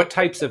lines, what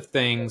types of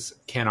things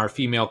can our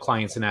female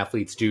clients and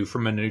athletes do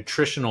from a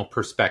nutritional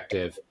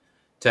perspective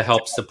to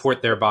help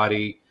support their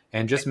body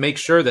and just make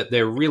sure that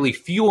they're really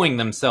fueling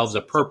themselves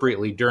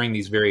appropriately during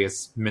these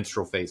various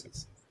menstrual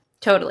phases?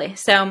 Totally.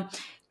 So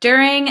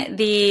during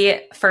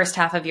the first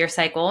half of your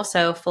cycle,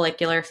 so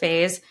follicular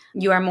phase,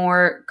 you are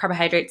more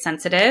carbohydrate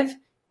sensitive.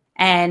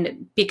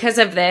 And because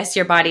of this,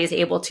 your body is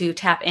able to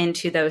tap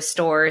into those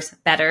stores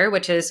better,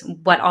 which is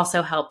what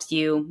also helps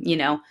you,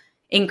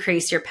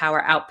 increase your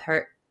power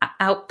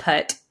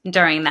output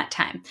during that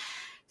time.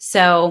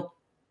 So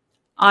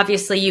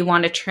obviously you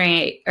want to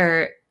train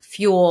or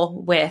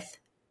fuel with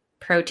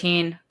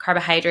protein,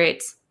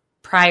 carbohydrates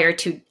prior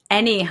to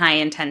any high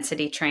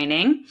intensity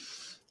training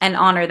and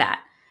honor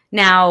that.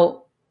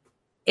 Now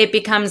it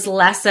becomes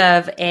less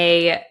of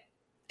a,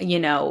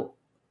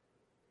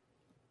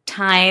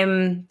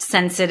 time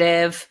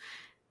sensitive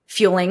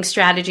fueling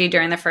strategy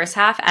during the first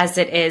half as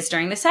it is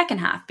during the second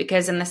half,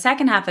 because in the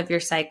second half of your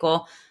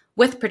cycle,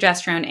 with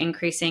progesterone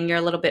increasing, you're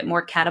a little bit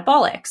more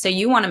catabolic. So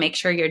you want to make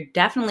sure you're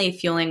definitely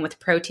fueling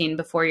with protein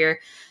before your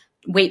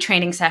weight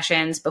training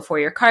sessions, before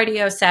your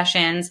cardio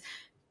sessions,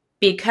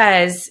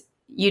 because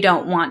you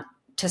don't want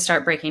to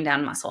start breaking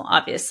down muscle,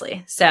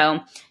 obviously.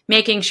 So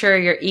making sure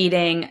you're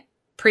eating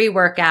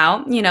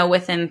pre-workout,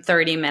 within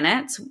 30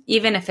 minutes,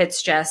 even if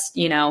it's just,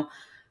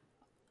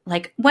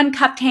 like 1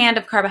 cupped hand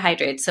of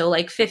carbohydrates. So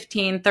like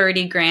 15,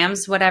 30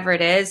 grams, whatever it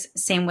is.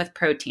 Same with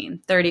protein,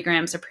 30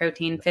 grams of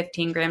protein,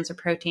 15 grams of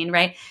protein,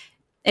 right?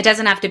 It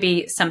doesn't have to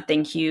be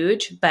something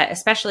huge, but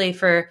especially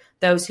for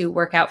those who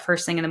work out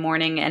first thing in the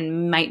morning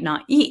and might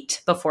not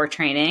eat before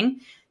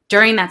training,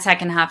 during that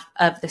second half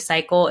of the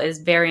cycle is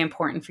very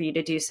important for you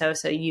to do so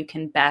you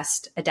can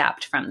best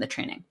adapt from the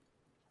training.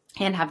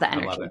 and have the I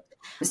love energy.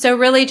 it. So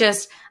really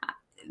just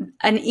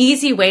an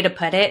easy way to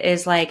put it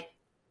is like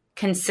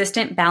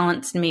consistent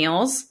balanced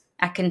meals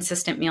at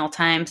consistent meal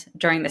times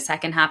during the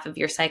second half of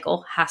your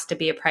cycle has to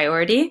be a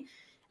priority.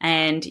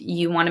 And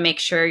you want to make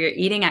sure you're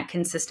eating at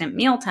consistent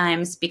meal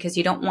times because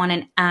you don't want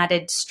an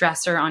added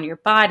stressor on your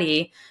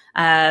body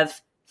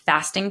of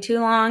fasting too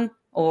long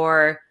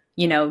or,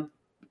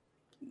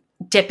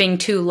 dipping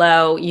too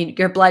low,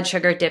 your blood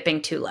sugar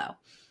dipping too low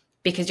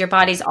because your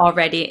body's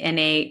already in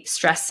a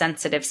stress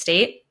sensitive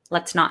state.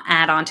 Let's not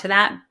add on to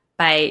that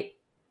by,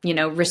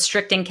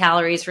 restricting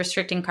calories,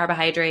 restricting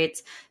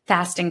carbohydrates,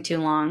 fasting too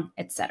long,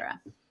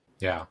 etc.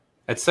 Yeah,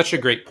 that's such a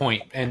great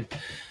point. And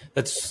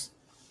that's,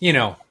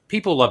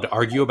 people love to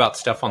argue about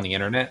stuff on the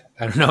internet.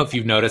 I don't know if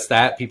you've noticed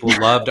that. People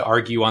love to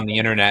argue on the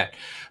internet,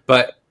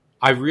 but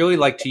I really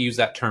like to use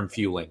that term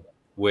fueling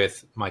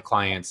with my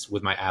clients,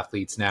 with my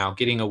athletes now,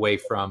 getting away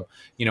from,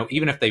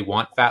 even if they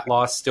want fat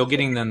loss, still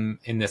getting them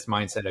in this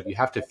mindset of you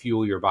have to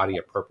fuel your body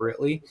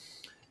appropriately.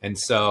 And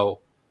so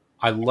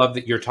I love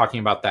that you're talking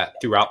about that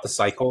throughout the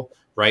cycle,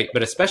 right?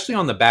 But especially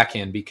on the back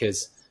end,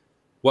 because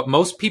what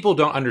most people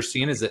don't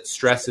understand is that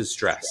stress is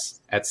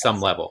stress at some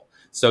level.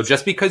 So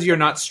just because you're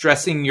not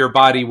stressing your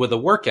body with a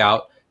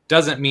workout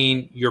doesn't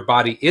mean your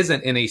body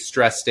isn't in a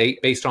stress state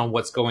based on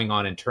what's going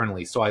on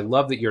internally. So I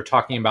love that you're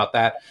talking about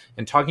that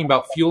and talking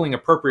about fueling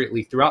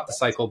appropriately throughout the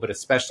cycle, but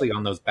especially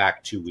on those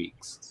back 2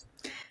 weeks.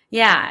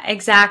 Yeah,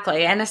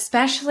 exactly. And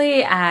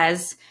especially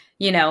as,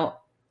 an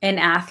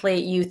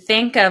athlete, you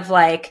think of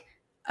like,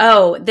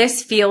 oh,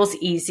 this feels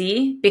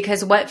easy,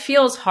 because what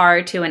feels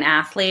hard to an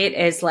athlete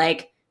is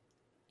like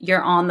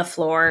you're on the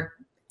floor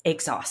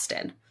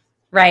exhausted,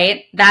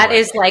 right? That right.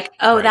 is like,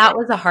 oh, right. That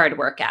was a hard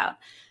workout.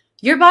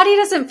 Your body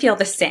doesn't feel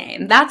the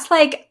same. That's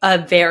like a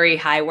very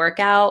high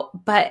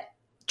workout, but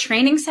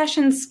training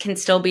sessions can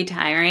still be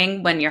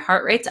tiring when your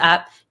heart rate's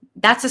up.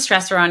 That's a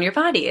stressor on your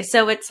body.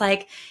 So it's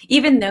like,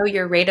 even though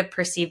your rate of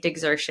perceived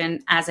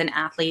exertion as an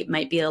athlete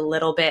might be a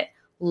little bit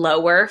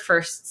lower for,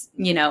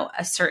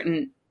 a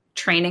certain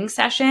training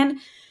session,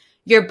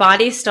 your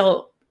body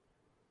still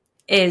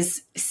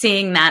is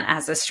seeing that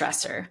as a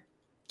stressor,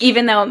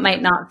 even though it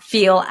might not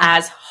feel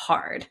as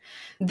hard.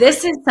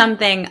 This is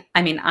something,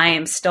 I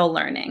am still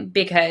learning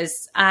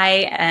because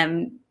I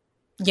am,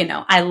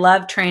 I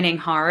love training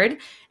hard,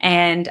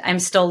 and I'm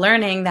still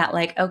learning that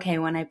like, okay,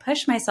 when I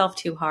push myself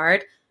too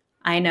hard,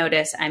 I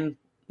notice I'm,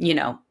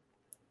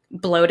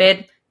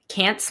 bloated,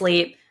 can't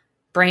sleep,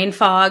 brain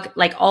fog,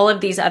 like all of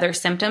these other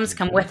symptoms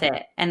come with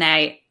it. And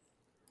I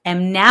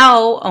am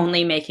now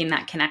only making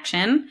that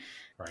connection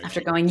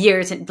after going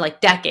years, like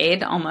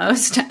decade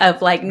almost,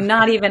 of like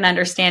not even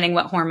understanding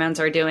what hormones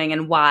are doing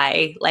and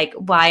why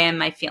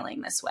am I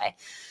feeling this way?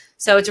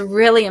 So it's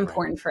really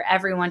important for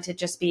everyone to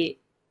just be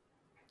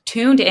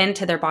tuned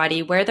into their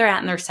body, where they're at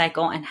in their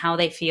cycle and how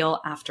they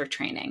feel after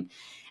training,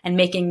 and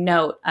making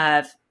note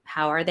of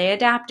how are they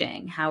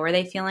adapting? How are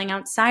they feeling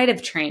outside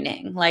of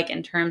training? Like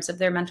in terms of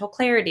their mental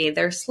clarity,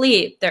 their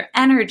sleep, their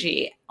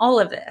energy, all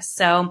of this.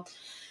 So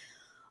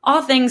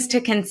all things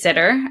to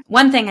consider.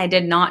 One thing I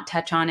did not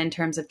touch on in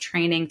terms of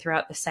training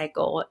throughout the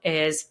cycle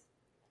is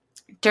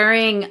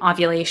during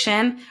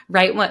ovulation,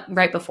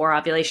 right before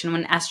ovulation,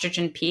 when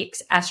estrogen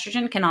peaks,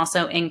 estrogen can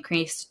also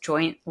increase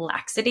joint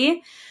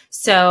laxity.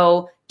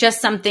 So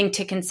just something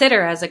to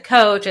consider as a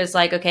coach is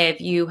like, okay, if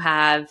you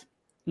have,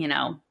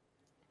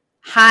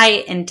 high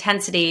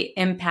intensity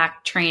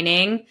impact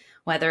training,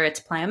 whether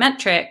it's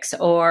plyometrics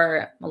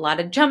or a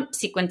lot of jump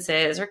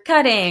sequences or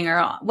cutting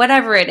or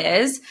whatever it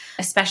is,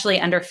 especially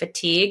under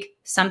fatigue,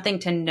 something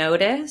to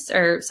notice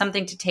or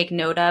something to take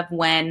note of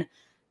when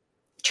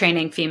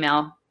training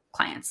female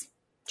clients.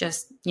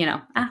 Just,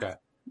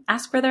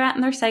 ask where they're at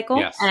in their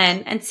cycle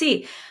and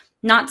see.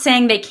 Not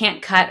saying they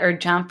can't cut or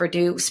jump or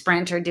do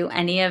sprint or do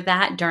any of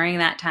that during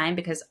that time,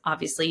 because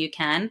obviously you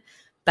can,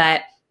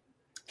 but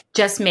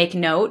just make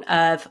note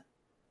of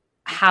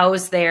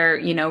how's their,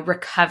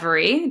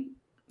 recovery.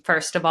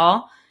 First of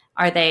all,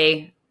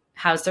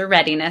 how's their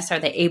readiness? Are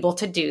they able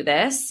to do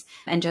this?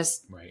 And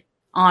just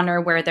honor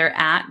where they're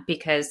at,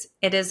 because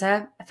it is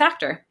a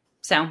factor.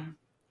 So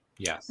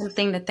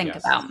something to think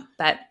about.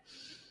 But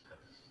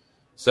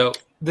so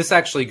this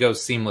actually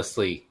goes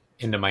seamlessly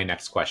into my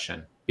next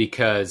question,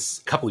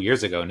 because a couple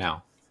years ago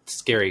now, it's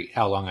scary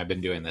how long I've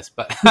been doing this,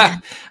 but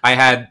I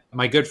had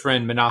my good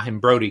friend Menahem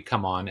Brody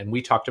come on, and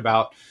we talked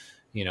about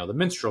the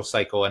menstrual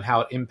cycle and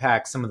how it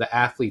impacts some of the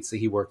athletes that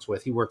he works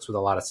with. He works with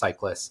a lot of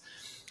cyclists,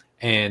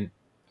 and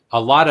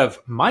a lot of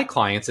my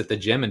clients at the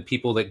gym and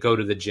people that go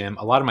to the gym,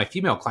 a lot of my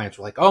female clients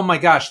were like, oh my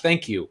gosh,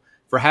 thank you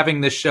for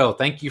having this show.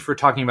 Thank you for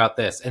talking about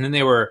this. And then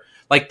they were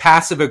like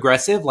passive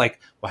aggressive, like,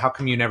 well, how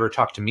come you never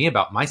talk to me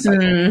about my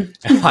cycle? And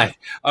I'm like,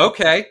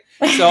 okay.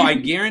 So I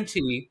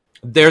guarantee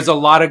there's a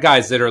lot of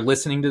guys that are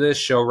listening to this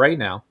show right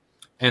now,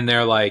 and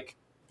they're like,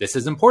 this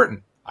is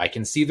important. I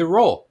can see the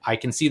role. I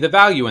can see the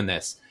value in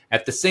this.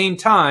 At the same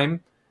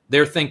time,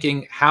 they're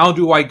thinking, how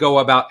do I go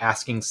about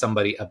asking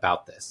somebody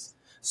about this?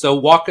 So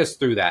walk us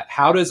through that.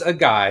 How does a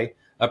guy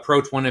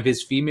approach one of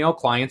his female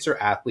clients or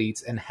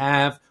athletes and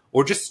have,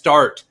 or just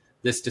start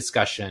this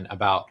discussion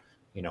about,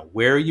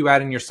 where are you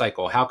at in your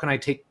cycle? How can I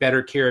take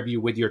better care of you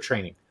with your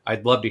training?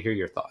 I'd love to hear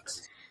your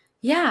thoughts.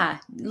 Yeah,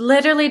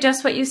 literally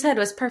just what you said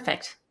was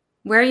perfect.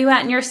 Where are you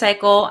at in your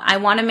cycle? I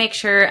want to make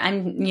sure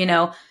I'm,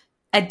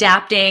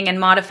 adapting and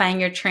modifying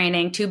your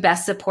training to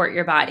best support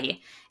your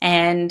body.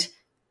 And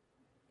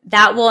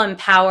that will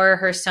empower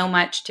her so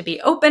much to be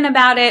open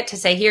about it, to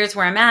say, here's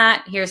where I'm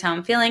at, here's how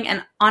I'm feeling.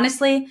 And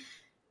honestly,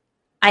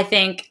 I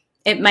think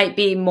it might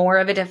be more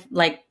of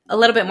a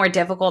little bit more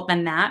difficult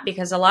than that,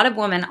 because a lot of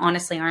women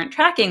honestly aren't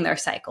tracking their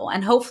cycle.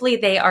 And hopefully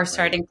they are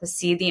starting to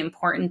see the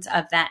importance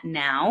of that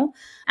now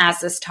as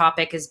this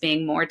topic is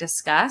being more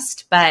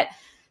discussed. But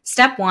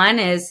step one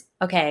is,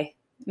 okay,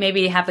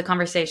 maybe have the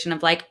conversation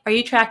of like, are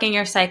you tracking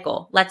your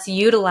cycle? Let's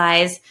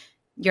utilize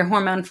your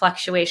hormone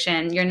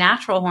fluctuation, your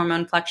natural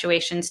hormone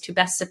fluctuations to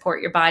best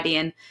support your body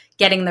and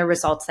getting the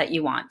results that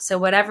you want. So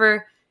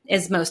whatever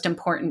is most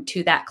important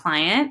to that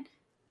client,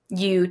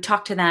 you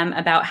talk to them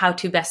about how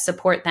to best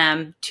support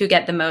them to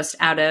get the most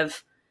out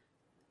of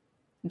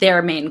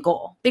their main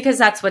goal, because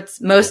that's what's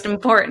most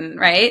important,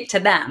 right, to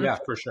them. Yeah,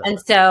 for sure. And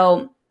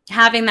so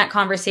having that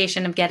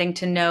conversation of getting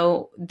to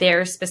know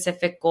their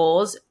specific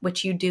goals,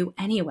 which you do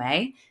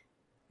anyway,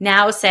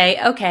 now say,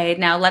 okay,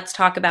 now let's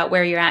talk about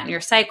where you're at in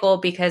your cycle,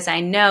 because I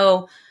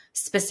know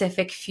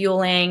specific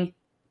fueling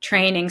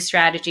training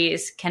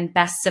strategies can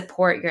best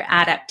support your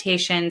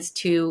adaptations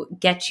to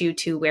get you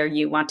to where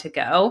you want to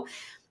go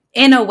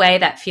in a way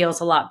that feels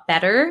a lot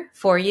better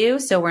for you.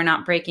 So we're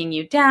not breaking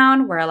you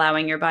down. We're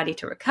allowing your body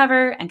to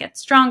recover and get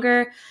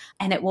stronger.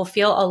 And it will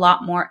feel a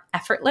lot more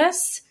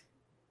effortless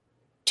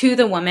to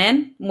the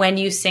woman when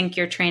you sync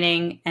your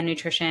training and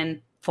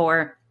nutrition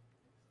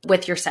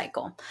with your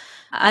cycle.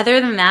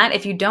 Other than that,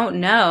 if you don't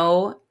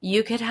know,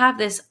 you could have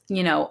this,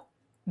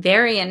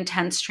 very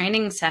intense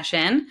training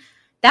session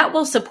that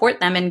will support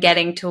them in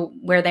getting to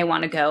where they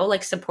want to go,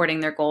 like supporting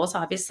their goals,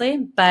 obviously.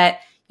 But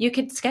you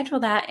could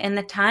schedule that in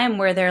the time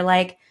where they're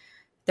like,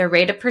 their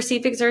rate of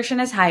perceived exertion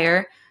is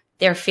higher.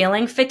 They're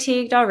feeling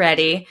fatigued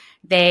already.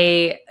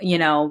 They,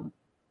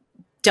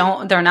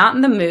 they're not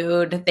in the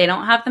mood. They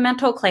don't have the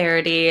mental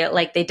clarity.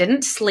 Like they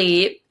didn't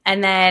sleep.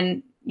 And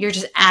then you're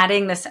just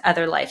adding this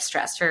other life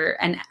stressor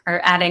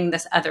or adding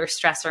this other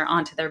stressor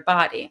onto their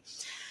body.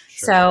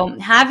 Sure. So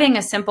having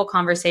a simple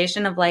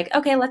conversation of like,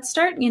 okay, let's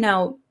start,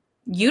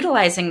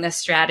 utilizing this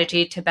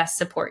strategy to best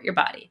support your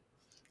body.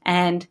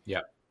 And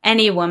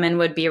any woman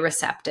would be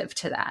receptive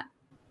to that.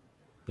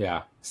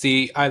 Yeah.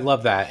 See, I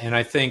love that. And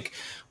I think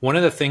one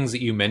of the things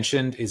that you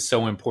mentioned is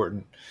so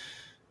important.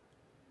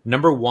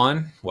 Number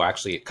one, well,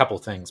 actually a couple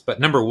things, but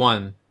number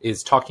one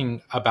is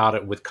talking about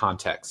it with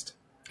context.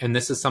 And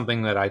this is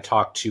something that I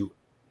talk to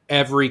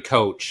every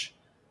coach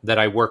that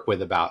I work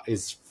with about,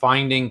 is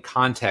finding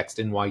context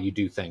in why you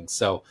do things.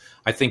 So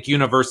I think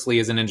universally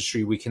as an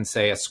industry, we can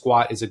say a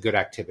squat is a good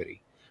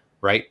activity,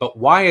 right? But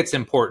why it's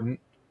important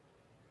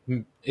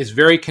is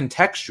very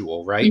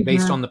contextual, right? Mm-hmm.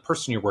 Based on the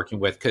person you're working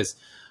with, because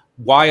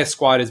why a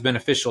squat is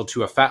beneficial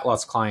to a fat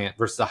loss client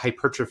versus a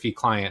hypertrophy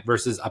client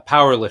versus a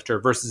power lifter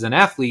versus an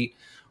athlete.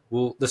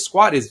 Well, the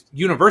squat is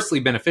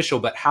universally beneficial,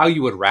 but how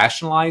you would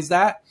rationalize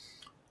that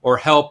or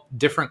help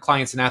different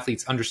clients and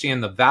athletes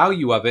understand the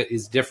value of it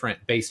is different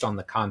based on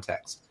the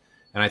context.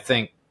 And I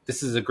think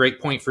this is a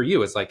great point for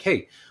you. It's like,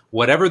 hey,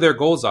 whatever their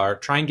goals are,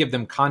 try and give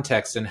them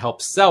context and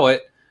help sell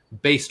it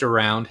based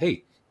around,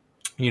 hey,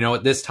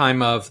 at this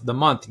time of the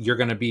month, you're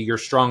going to be your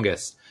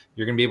strongest.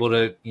 You're going to be able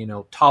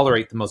to,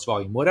 tolerate the most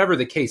volume. Whatever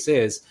the case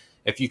is,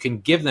 if you can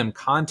give them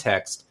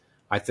context,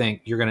 I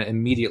think you're going to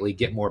immediately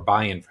get more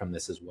buy-in from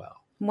this as well.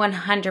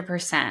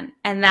 100%.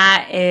 And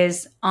that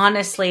is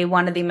honestly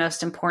one of the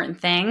most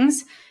important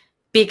things,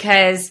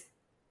 because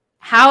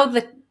how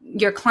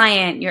your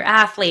client, your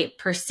athlete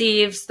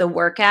perceives the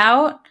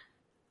workout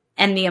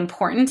and the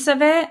importance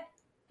of it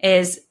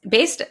is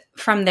based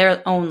from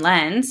their own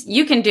lens.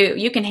 You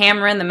can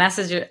hammer in the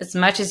message as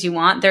much as you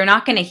want. They're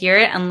not going to hear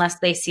it unless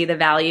they see the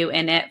value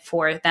in it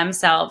for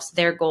themselves,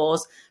 their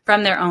goals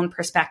from their own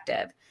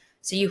perspective.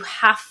 So you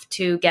have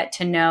to get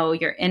to know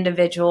your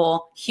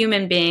individual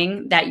human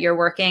being that you're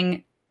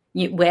working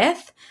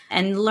with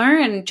and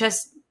learn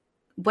just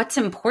what's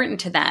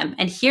important to them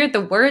and hear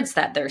the words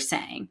that they're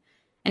saying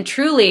and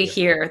truly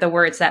hear the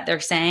words that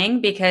they're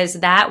saying, because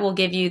that will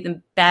give you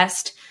the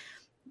best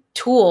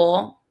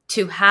tool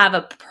to have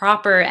a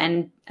proper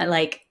and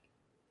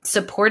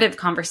supportive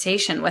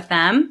conversation with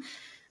them,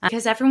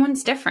 because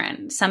everyone's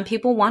different. Some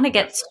people want to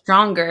get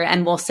stronger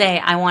and will say,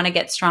 I want to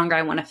get stronger.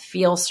 I want to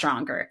feel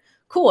stronger.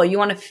 Cool. You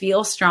want to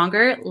feel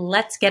stronger?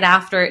 Let's get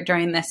after it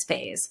during this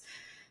phase.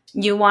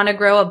 You want to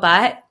grow a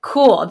butt?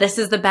 Cool. This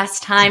is the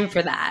best time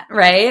for that,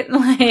 right?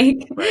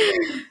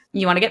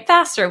 You want to get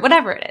faster,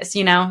 whatever it is,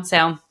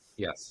 So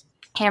yes,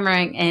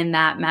 hammering in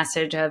that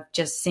message of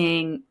just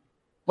seeing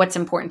what's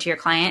important to your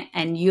client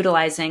and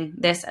utilizing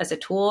this as a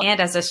tool and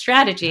as a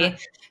strategy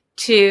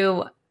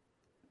to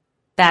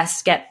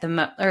best get the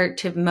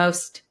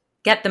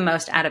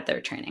most out of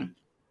their training.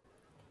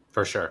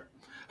 For sure.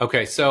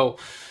 Okay. So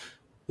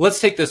Let's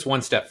take this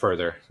one step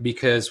further,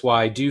 because while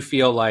I do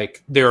feel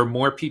like there are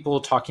more people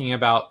talking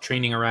about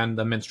training around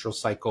the menstrual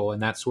cycle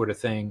and that sort of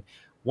thing,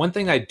 one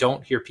thing I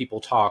don't hear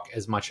people talk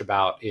as much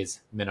about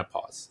is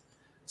menopause.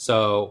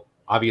 So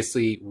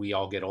obviously we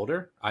all get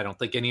older. I don't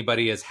think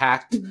anybody has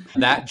hacked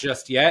that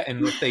just yet.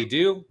 And if they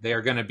do, they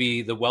are going to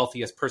be the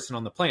wealthiest person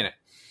on the planet.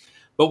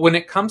 But when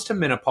it comes to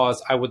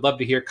menopause, I would love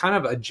to hear kind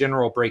of a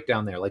general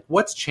breakdown there. Like,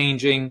 what's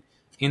changing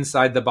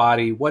inside the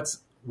body?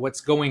 What's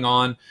going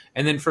on?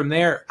 And then from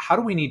there, how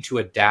do we need to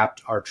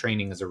adapt our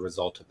training as a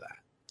result of that?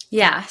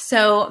 Yeah.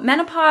 So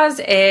menopause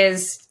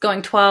is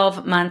going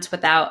 12 months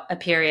without a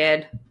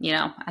period,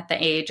 at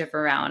the age of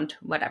around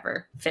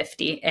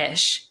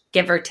 50-ish,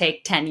 give or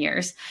take 10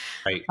 years,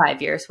 right.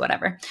 5 years,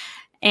 whatever.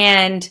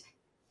 And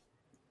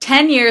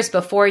 10 years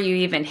before you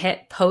even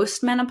hit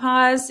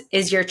post-menopause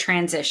is your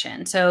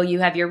transition. So you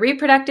have your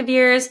reproductive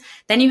years,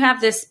 then you have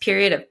this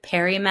period of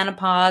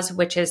perimenopause,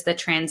 which is the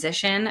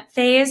transition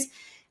phase,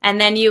 and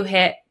then you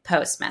hit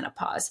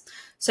post-menopause.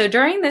 So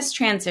during this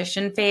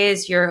transition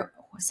phase, your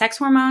sex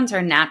hormones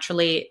are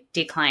naturally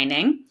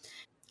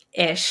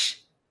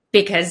declining-ish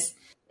because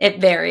it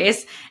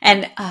varies.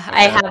 And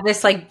I have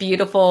this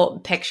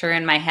beautiful picture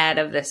in my head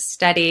of this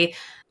study.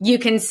 You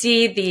can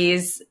see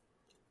these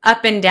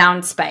up and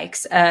down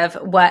spikes of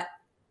what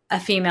a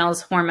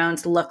female's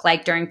hormones look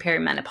like during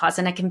perimenopause.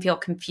 And it can feel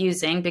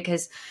confusing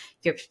because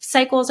your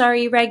cycles are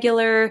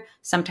irregular,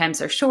 sometimes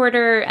they're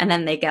shorter, and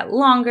then they get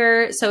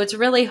longer. So it's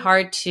really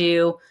hard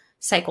to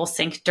cycle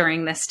sync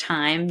during this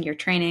time, your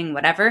training,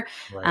 whatever.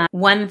 Right.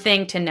 One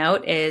thing to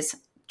note is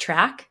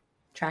track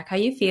how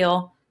you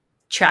feel,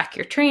 track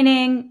your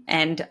training,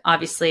 and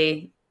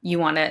obviously you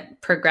want to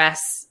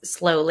progress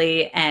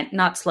slowly, and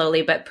not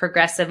slowly, but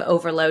progressive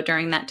overload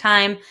during that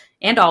time,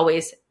 and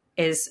always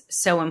is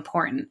so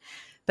important.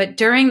 But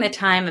during the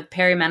time of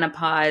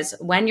perimenopause,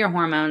 when your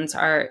hormones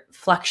are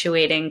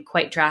fluctuating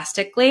quite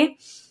drastically,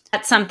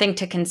 that's something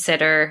to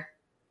consider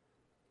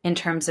in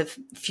terms of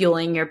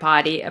fueling your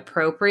body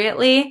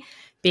appropriately.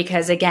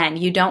 Because again,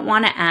 you don't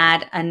want to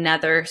add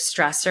another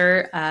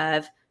stressor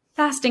of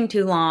fasting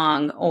too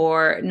long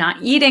or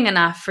not eating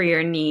enough for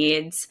your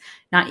needs,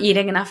 not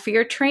eating enough for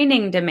your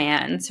training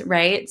demands,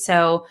 right?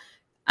 So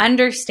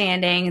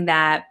understanding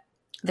that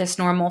this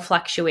normal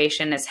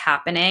fluctuation is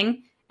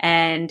happening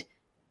and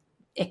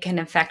it can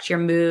affect your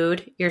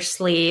mood, your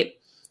sleep,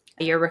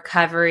 your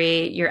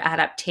recovery, your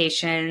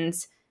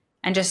adaptations,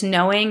 and just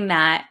knowing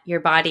that your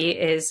body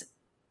is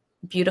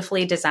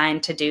beautifully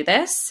designed to do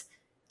this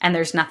and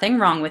there's nothing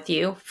wrong with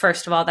you.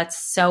 First of all,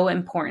 that's so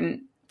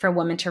important for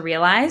women to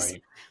realize.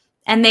 Right.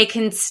 And they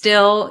can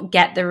still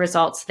get the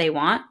results they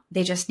want.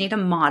 They just need to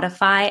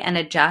modify and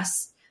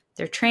adjust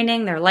their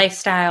training, their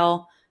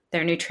lifestyle,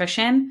 their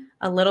nutrition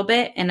a little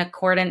bit in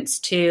accordance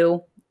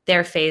to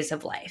their phase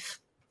of life.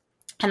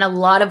 And a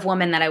lot of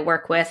women that I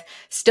work with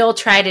still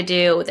try to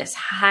do this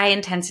high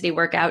intensity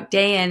workout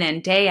day in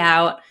and day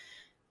out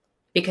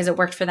because it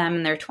worked for them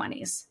in their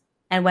 20s.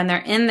 And when they're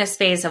in this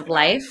phase of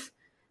life,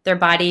 their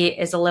body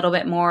is a little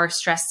bit more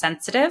stress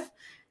sensitive.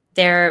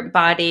 Their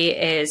body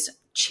is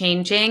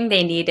changing.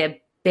 They need a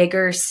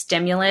bigger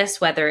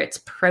stimulus, whether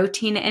it's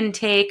protein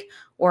intake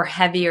or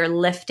heavier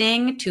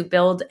lifting to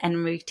build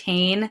and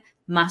retain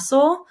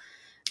muscle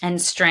and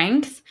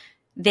strength.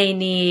 They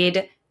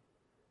need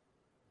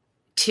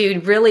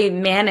to really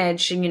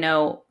manage,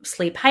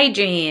 sleep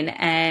hygiene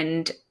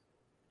and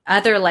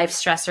other life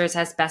stressors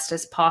as best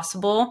as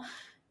possible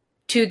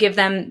to give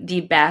them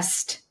the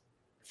best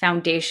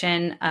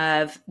foundation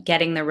of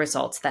getting the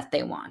results that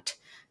they want.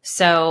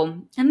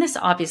 So, and this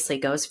obviously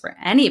goes for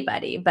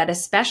anybody, but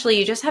especially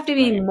you just have to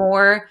be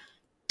more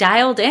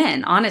dialed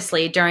in,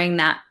 honestly, during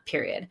that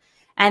period.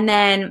 And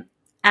then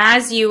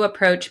as you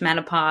approach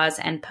menopause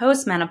and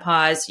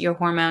post-menopause, your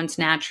hormones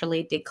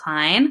naturally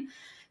decline.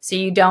 So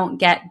you don't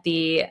get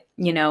the,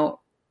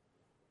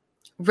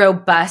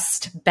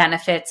 robust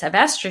benefits of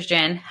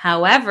estrogen.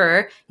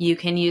 However, you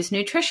can use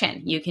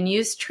nutrition, you can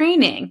use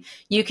training,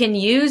 you can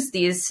use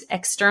these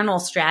external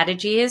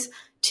strategies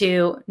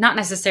to not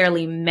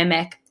necessarily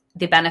mimic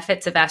the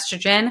benefits of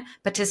estrogen,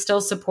 but to still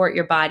support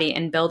your body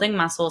in building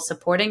muscle,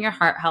 supporting your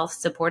heart health,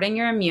 supporting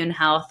your immune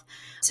health,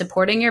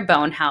 supporting your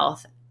bone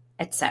health,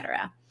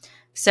 etc.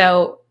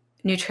 So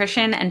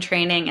nutrition and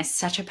training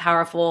is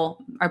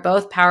are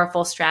both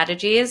powerful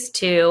strategies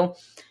to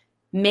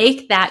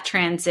make that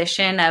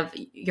transition of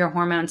your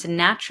hormones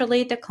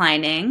naturally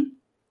declining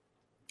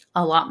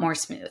a lot more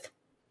smooth.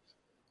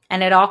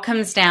 And it all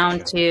comes down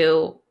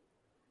to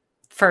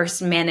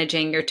first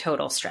managing your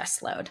total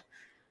stress load.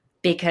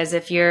 Because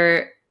if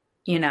you're,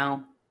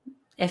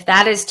 if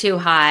that is too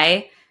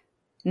high,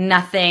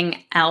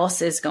 nothing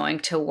else is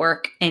going to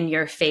work in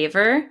your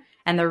favor.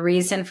 And the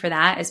reason for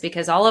that is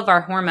because all of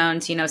our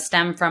hormones,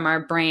 stem from our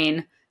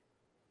brain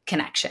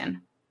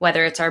connection,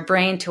 whether it's our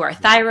brain to our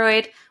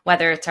thyroid,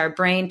 whether it's our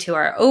brain to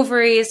our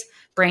ovaries,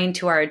 brain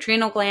to our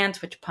adrenal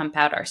glands, which pump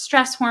out our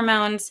stress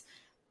hormones.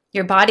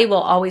 Your body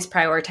will always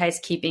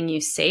prioritize keeping you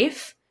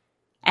safe.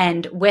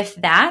 And with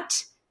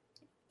that,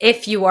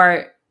 if you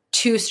are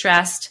too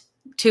stressed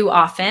too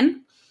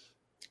often,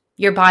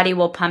 your body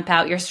will pump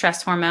out your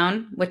stress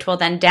hormone, which will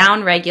then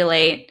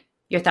downregulate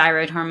your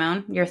thyroid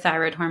hormone. Your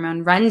thyroid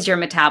hormone runs your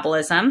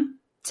metabolism.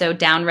 So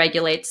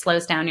downregulates,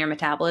 slows down your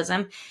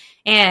metabolism.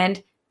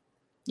 And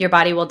your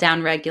body will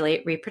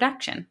downregulate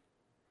reproduction.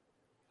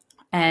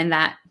 And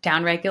that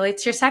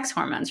downregulates your sex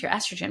hormones, your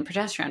estrogen,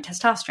 progesterone,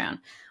 testosterone,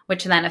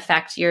 which then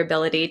affect your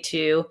ability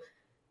to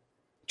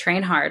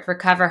train hard,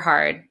 recover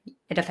hard.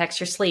 It affects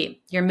your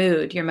sleep, your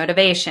mood, your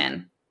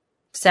motivation.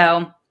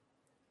 So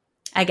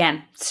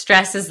again,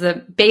 stress is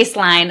the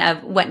baseline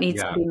of what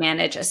needs to be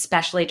managed,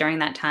 especially during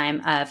that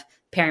time of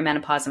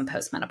perimenopause and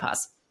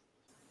postmenopause.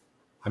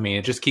 I mean,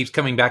 it just keeps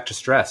coming back to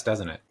stress,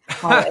 doesn't it?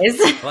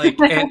 Always. Like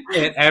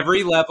at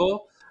every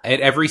level,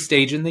 at every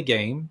stage in the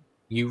game,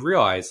 you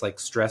realize like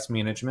stress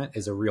management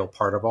is a real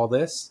part of all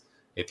this.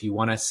 If you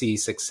want to see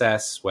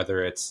success,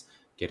 whether it's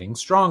getting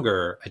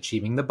stronger,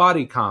 achieving the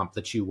body comp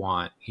that you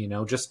want, you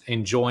know, just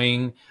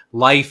enjoying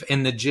life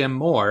in the gym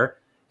more,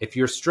 if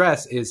your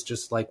stress is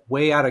just like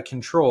way out of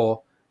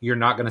control, you're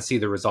not going to see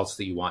the results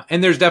that you want.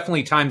 And there's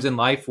definitely times in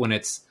life when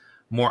it's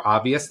more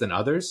obvious than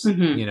others,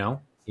 you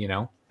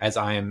know, as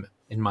I am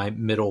in my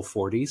middle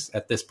 40s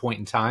at this point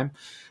in time,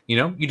 you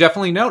know, you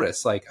definitely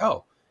notice like,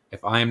 oh,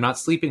 if I am not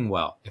sleeping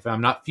well, if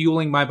I'm not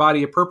fueling my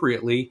body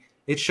appropriately,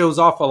 it shows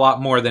off a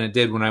lot more than it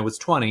did when I was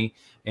 20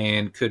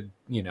 and could,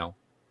 you know,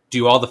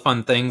 do all the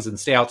fun things and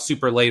stay out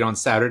super late on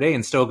Saturday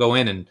and still go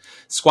in and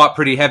squat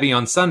pretty heavy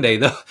on Sunday.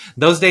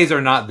 Those days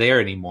are not there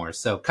anymore.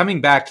 So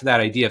coming back to that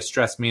idea of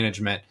stress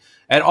management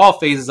at all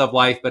phases of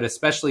life, but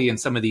especially in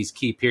some of these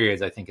key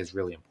periods, I think is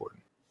really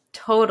important.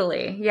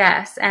 Totally.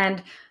 Yes.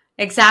 And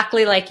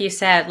exactly like you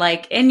said,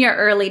 like in your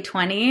early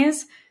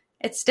 20s,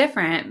 it's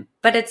different,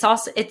 but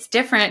it's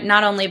different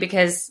not only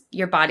because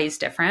your body's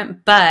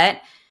different, but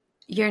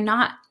you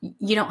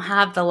don't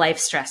have the life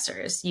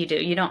stressors you do.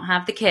 You don't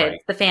have the kids,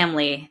 the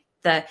family,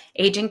 the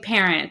aging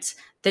parents,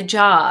 the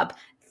job,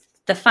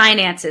 the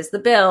finances, the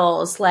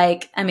bills.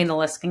 Like, I mean, the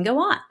list can go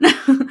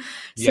on.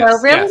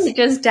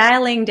 Just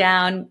dialing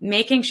down,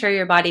 making sure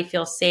your body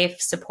feels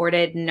safe,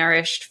 supported,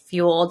 nourished,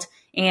 fueled,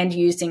 and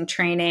using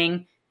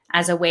training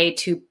as a way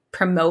to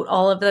promote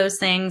all of those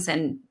things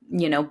and,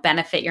 you know,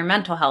 benefit your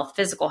mental health,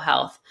 physical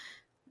health,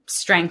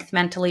 strength,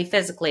 mentally,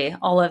 physically,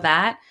 all of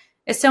that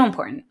is so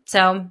important.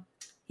 So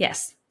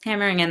yes,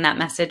 hammering in that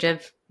message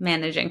of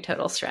managing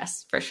total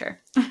stress for sure.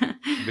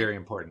 Very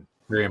important.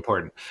 Very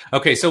important.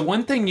 Okay. So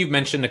one thing you've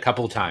mentioned a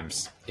couple of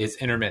times is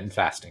intermittent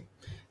fasting.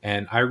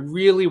 And I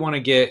really want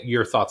to get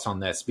your thoughts on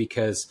this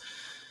because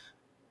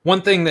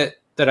one thing that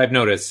I've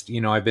noticed,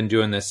 you know, I've been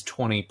doing this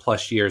 20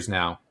 plus years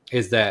now,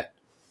 is that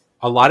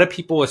a lot of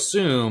people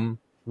assume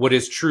what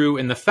is true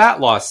in the fat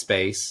loss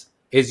space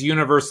is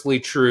universally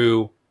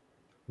true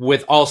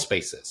with all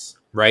spaces,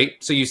 right?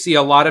 So you see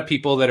a lot of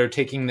people that are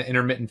taking the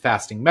intermittent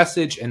fasting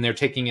message and they're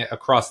taking it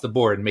across the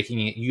board and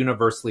making it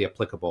universally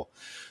applicable.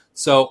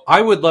 So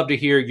I would love to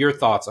hear your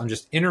thoughts on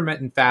just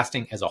intermittent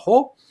fasting as a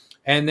whole,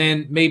 and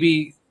then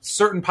maybe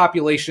certain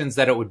populations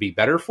that it would be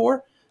better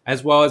for,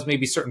 as well as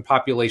maybe certain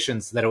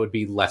populations that it would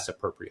be less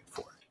appropriate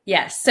for.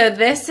 Yes. So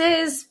this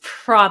is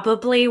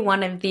probably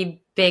one of the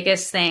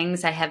biggest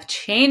things I have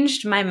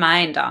changed my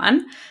mind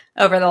on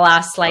over the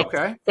last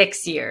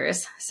 6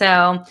 years.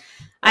 So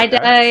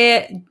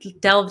I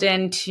delved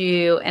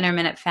into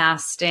intermittent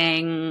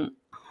fasting.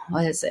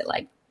 What is it?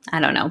 Like, I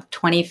don't know,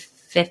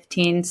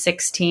 2015,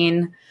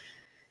 16,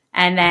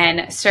 and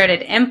then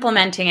started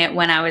implementing it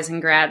when I was in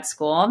grad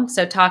school.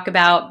 So talk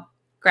about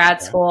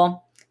grad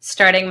school,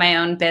 starting my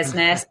own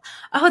business.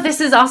 Oh, this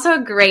is also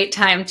a great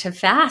time to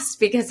fast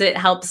because it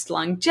helps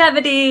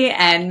longevity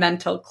and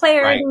mental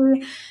clarity.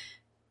 Right.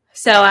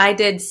 So I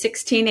did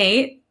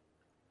 16/8,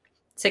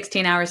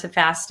 16 hours of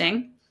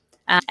fasting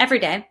every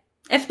day,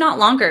 if not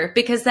longer,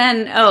 because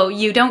then,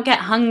 you don't get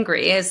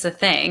hungry is the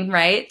thing,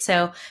 right?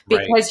 So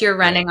because you're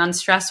running on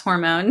stress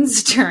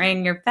hormones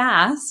during your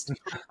fast,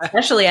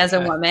 especially as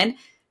a woman,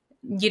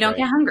 you don't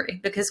get hungry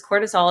because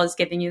cortisol is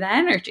giving you that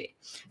energy.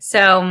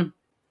 So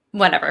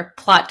whatever,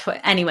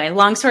 anyway,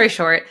 long story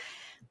short,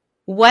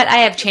 what I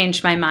have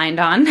changed my mind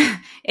on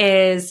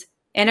is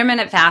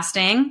intermittent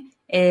fasting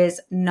is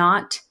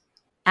not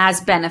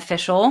as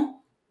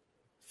beneficial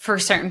for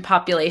certain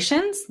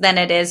populations than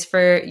it is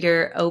for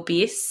your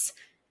obese,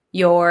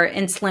 your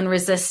insulin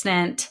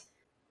resistant,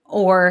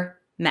 or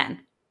men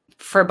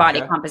for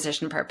body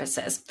composition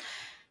purposes.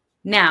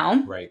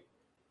 Now,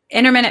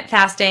 intermittent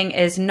fasting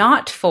is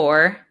not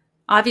for,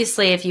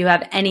 obviously, if you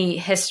have any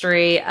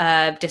history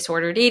of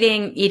disordered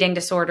eating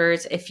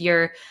disorders, if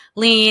you're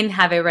lean,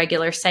 have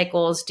irregular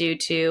cycles due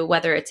to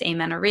whether it's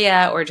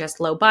amenorrhea or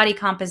just low body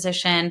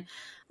composition,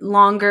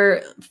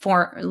 longer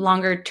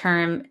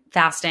term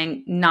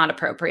fasting, not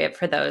appropriate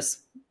for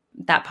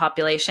that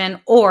population.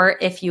 Or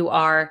if you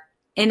are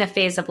in a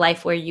phase of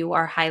life where you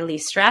are highly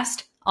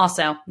stressed,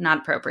 also not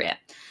appropriate.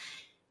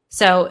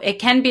 So it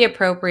can be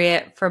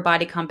appropriate for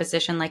body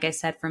composition, like I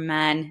said, for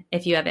men,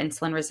 if you have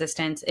insulin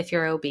resistance, if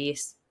you're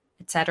obese,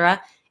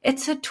 etc.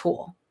 It's a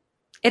tool.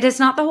 It is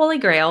not the holy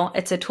grail.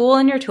 It's a tool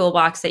in your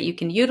toolbox that you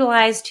can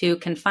utilize to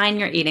confine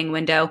your eating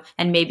window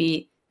and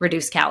maybe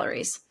reduce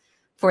calories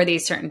for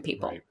these certain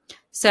people. Right.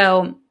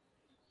 So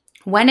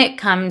when it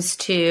comes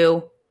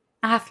to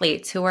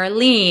athletes who are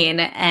lean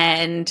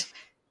and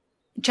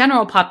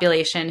general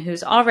population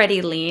who's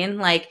already lean,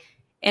 like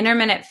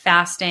intermittent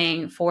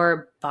fasting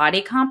for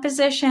body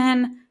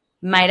composition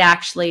might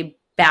actually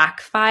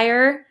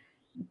backfire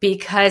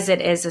because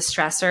it is a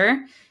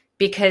stressor,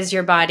 because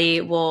your body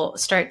will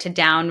start to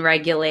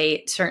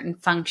down-regulate certain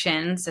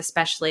functions,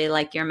 especially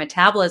like your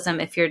metabolism,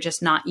 if you're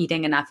just not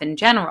eating enough in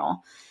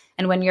general.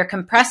 And when you're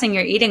compressing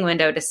your eating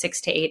window to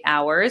 6 to 8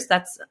 hours,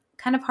 that's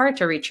kind of hard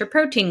to reach your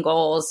protein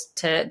goals,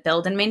 to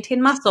build and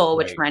maintain muscle,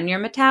 which run your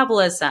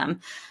metabolism,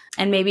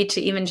 and maybe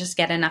to even just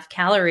get enough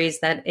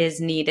calories that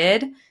is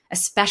needed,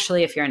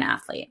 especially if you're an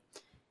athlete.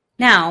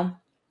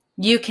 Now,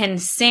 you can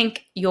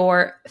sync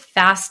your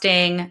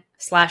fasting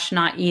 /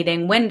 not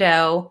eating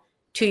window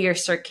to your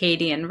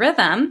circadian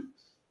rhythm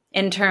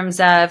in terms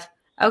of,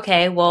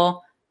 okay,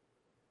 well,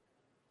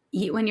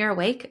 eat when you're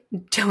awake,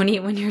 don't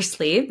eat when you're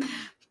asleep,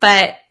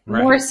 but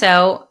more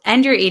so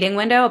end your eating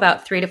window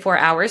about 3 to 4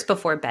 hours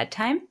before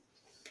bedtime.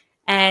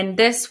 And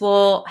this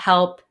will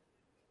help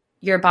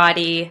your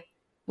body.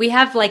 We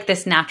have like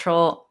this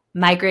natural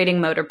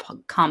migrating motor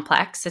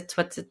complex. It's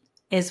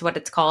what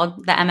it's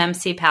called, the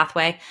MMC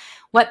pathway.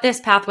 What this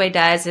pathway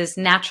does is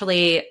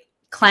naturally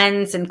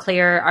cleanse and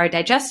clear our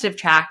digestive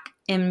tract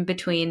in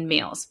between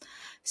meals.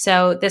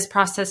 So this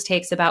process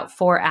takes about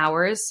 4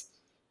 hours.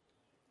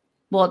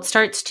 Well, it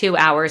starts 2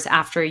 hours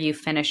after you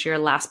finish your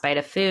last bite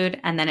of food,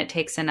 and then it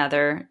takes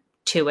another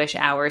 2-ish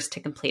hours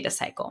to complete a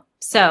cycle.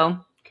 So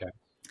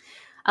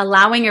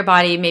allowing your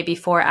body maybe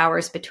 4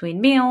 hours between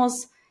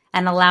meals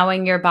and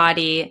allowing your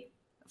body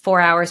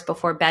 4 hours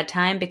before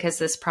bedtime, because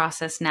this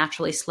process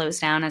naturally slows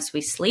down as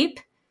we sleep,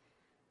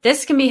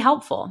 this can be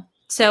helpful.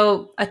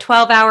 So a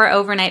 12-hour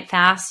overnight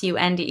fast, you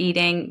end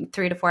eating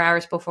 3 to 4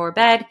 hours before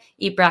bed,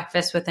 eat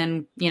breakfast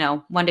within,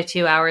 1 to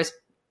 2 hours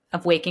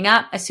of waking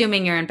up,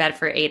 assuming you're in bed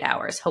for 8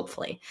 hours,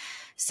 hopefully.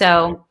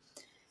 So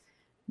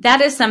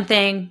that is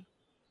something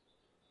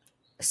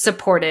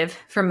supportive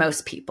for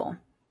most people,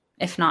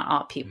 if not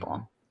all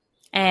people.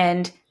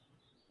 And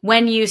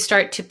when you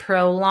start to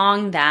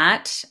prolong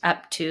that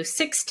up to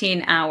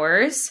 16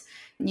 hours,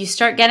 you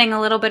start getting a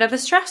little bit of a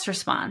stress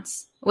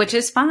response, which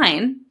is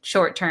fine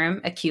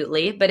short-term,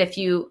 acutely. But if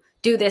you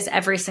do this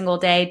every single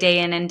day, day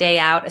in and day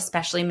out,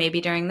 especially maybe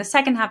during the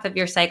second half of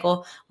your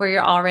cycle where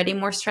you're already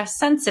more stress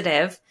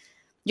sensitive,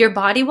 your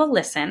body will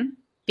listen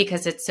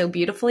because it's so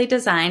beautifully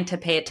designed to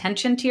pay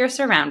attention to your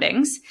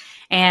surroundings,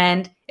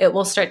 and it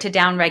will start to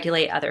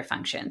downregulate other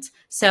functions.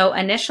 So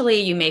initially,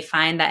 you may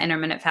find that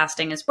intermittent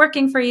fasting is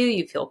working for you.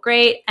 You feel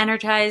great,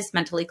 energized,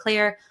 mentally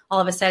clear. All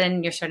of a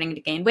sudden, you're starting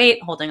to gain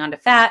weight, holding on to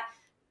fat,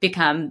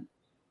 become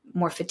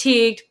more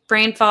fatigued,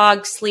 brain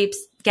fog,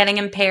 sleeps getting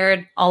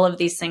impaired. All of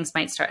these things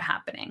might start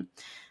happening.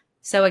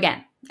 So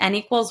again,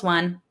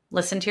 N=1.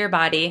 Listen to your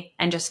body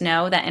and just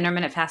know that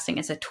intermittent fasting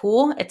is a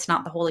tool. It's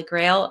not the holy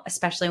grail,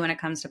 especially when it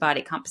comes to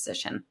body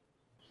composition.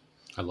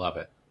 I love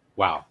it.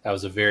 Wow. That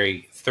was a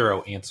very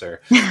thorough answer.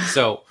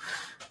 So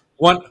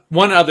one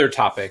other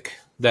topic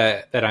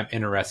that I'm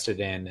interested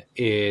in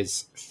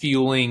is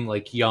fueling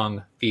like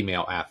young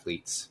female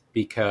athletes,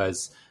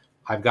 because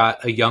I've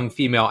got a young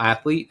female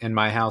athlete in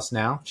my house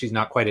now. She's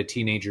not quite a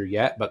teenager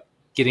yet, but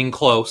getting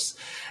close.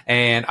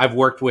 And I've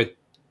worked with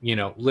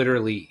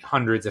literally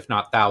hundreds, if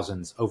not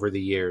thousands over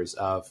the years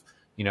of,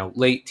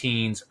 late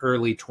teens,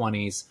 early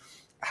 20s.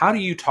 How do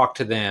you talk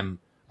to them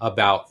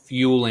about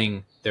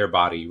fueling their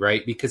body,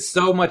 right? Because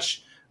so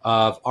much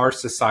of our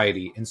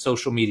society and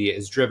social media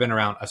is driven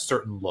around a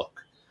certain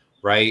look,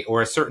 right?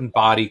 Or a certain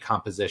body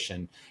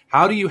composition.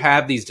 How do you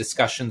have these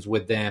discussions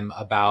with them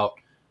about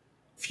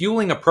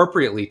fueling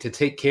appropriately to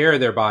take care of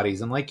their bodies?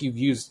 And like you've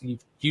used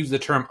the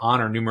term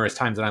honor numerous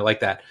times, and I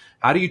like that.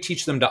 How do you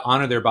teach them to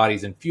honor their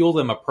bodies and fuel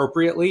them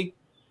appropriately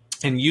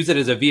and use it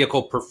as a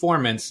vehicle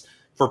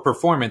for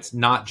performance,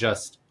 not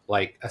just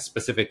like a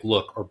specific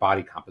look or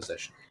body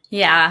composition?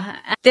 Yeah,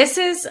 this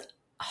is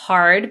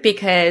hard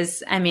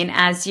because,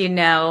 as you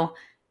know,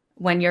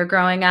 when you're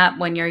growing up,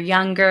 when you're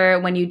younger,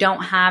 when you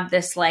don't have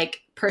this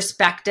like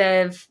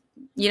perspective,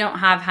 you don't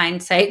have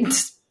hindsight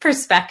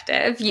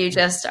perspective. You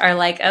just are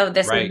like, oh,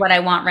 this is what I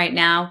want right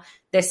now.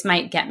 This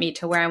might get me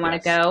to where I want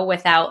to go,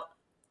 without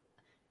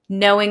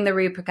knowing the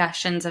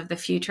repercussions of the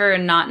future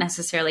and not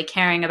necessarily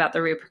caring about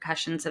the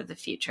repercussions of the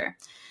future.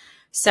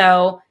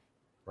 So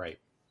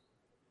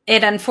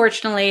it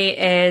unfortunately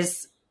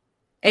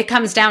it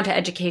comes down to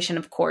education,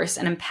 of course,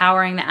 and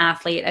empowering the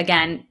athlete.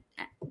 Again,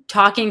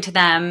 talking to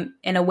them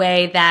in a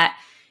way that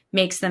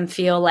makes them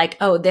feel like,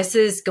 oh, this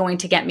is going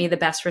to get me the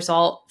best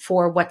result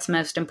for what's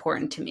most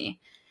important to me,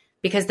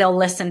 because they'll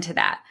listen to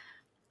that.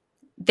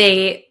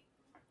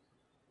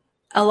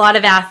 A lot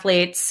of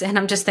athletes, and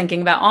I'm just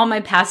thinking about all my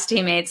past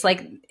teammates,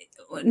 like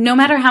no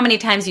matter how many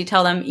times you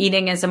tell them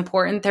eating is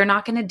important, they're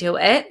not going to do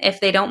it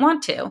if they don't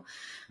want to.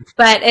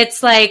 But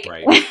it's like,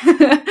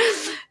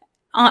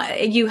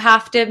 you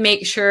have to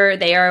make sure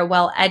they are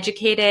well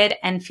educated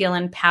and feel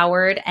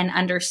empowered and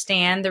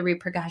understand the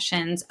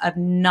repercussions of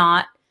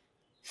not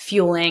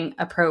fueling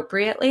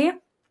appropriately,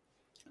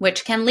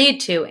 which can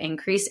lead to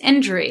increased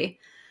injury,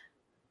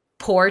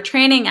 poor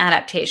training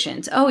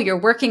adaptations. Oh, you're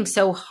working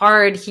so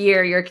hard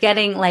here. You're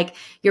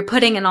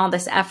putting in all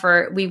this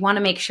effort. We want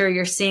to make sure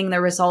you're seeing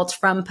the results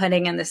from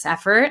putting in this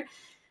effort.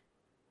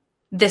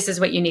 This is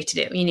what you need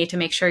to do. You need to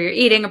make sure you're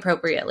eating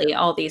appropriately,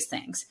 all these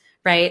things,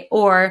 right?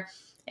 Or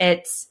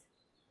it's,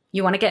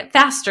 you want to get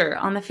faster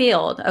on the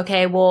field.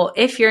 Okay, well,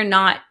 if you're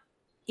not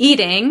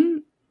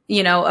eating,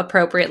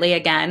 appropriately,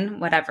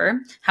 again,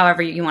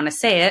 however you want to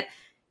say it,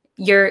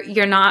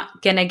 you're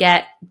not going to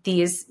get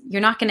you're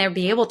not going to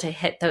be able to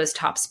hit those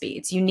top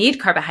speeds. You need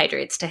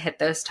carbohydrates to hit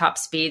those top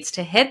speeds,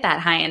 to hit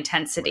that high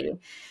intensity.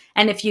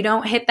 And if you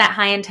don't hit that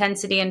high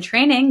intensity in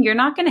training, you're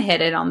not going to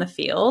hit it on the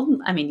field.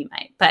 I mean, you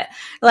might, but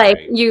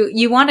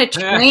you want to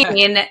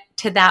train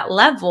to that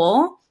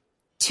level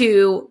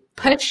to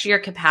push your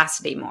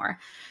capacity more.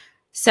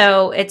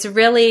 So it's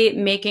really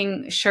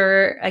making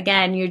sure,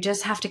 again, you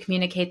just have to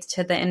communicate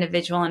to the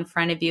individual in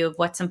front of you of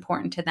what's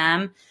important to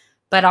them,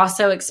 but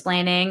also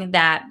explaining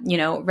that,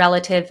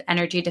 relative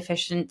energy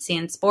deficiency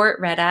in sport,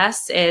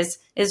 RED-S,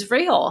 is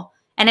real.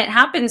 And it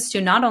happens to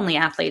not only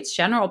athletes,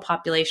 general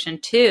population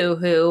too,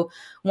 who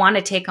want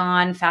to take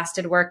on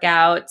fasted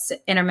workouts,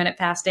 intermittent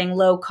fasting,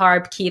 low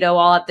carb, keto,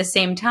 all at the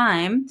same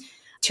time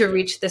to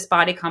reach this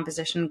body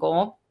composition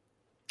goal.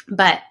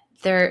 But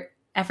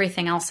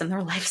everything else in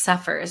their life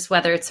suffers,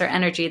 whether it's their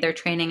energy, their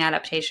training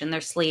adaptation,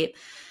 their sleep.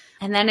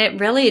 And then it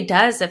really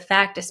does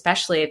affect,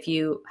 especially if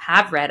you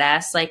have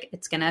RED-S,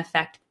 it's going to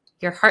affect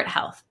your heart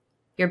health,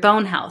 your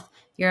bone health,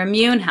 your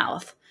immune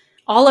health.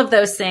 All of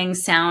those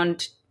things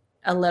sound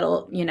a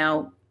little,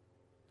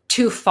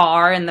 too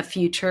far in the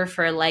future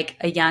for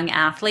a young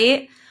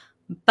athlete.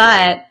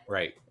 But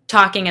right.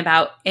 Talking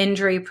about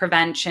injury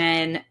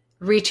prevention,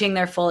 reaching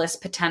their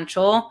fullest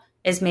potential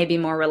is maybe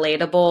more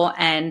relatable,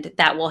 and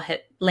that will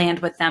land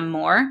with them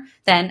more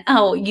than,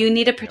 oh, you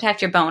need to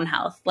protect your bone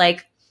health.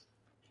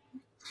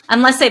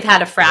 Unless they've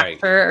had a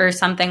fracture or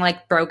something,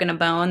 broken a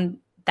bone,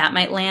 that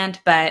might land.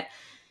 But,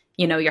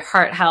 your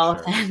heart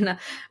health and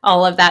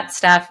all of that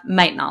stuff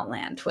might not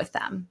land with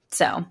them.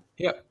 So,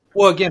 yeah.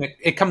 Well, again,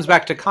 it comes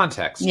back to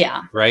context.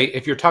 Yeah. Right?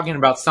 If you're talking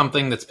about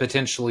something that's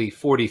potentially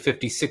 40,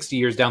 50, 60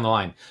 years down the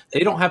line,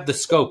 they don't have the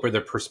scope or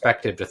the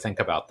perspective to think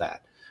about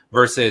that.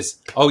 Versus,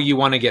 oh, you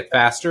want to get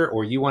faster,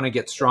 or you want to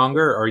get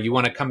stronger, or you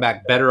want to come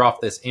back better off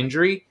this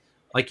injury.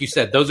 Like you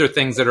said, those are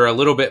things that are a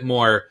little bit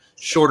more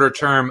shorter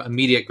term,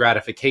 immediate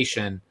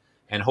gratification.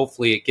 And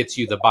hopefully it gets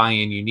you the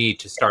buy-in you need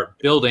to start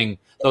building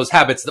those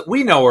habits that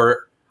we know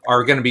are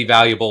going to be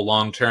valuable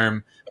long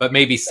term, but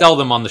maybe sell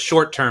them on the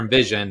short term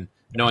vision,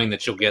 knowing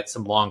that you'll get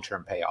some long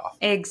term payoff.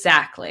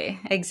 Exactly.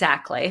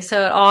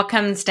 So it all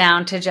comes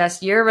down to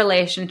just your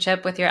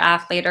relationship with your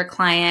athlete or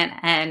client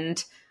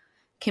and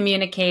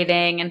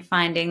communicating and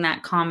finding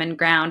that common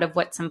ground of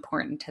what's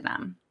important to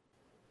them.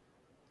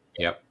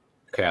 Yep.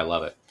 Okay, I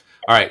love it.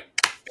 All right,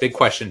 big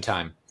question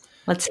time.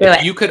 Let's do it.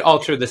 If you could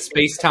alter the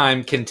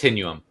space-time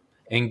continuum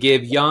and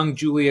give young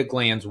Julia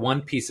Glanz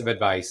one piece of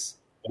advice,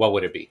 what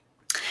would it be?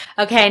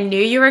 Okay, I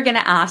knew you were going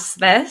to ask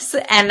this,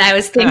 and I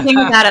was thinking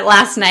about it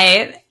last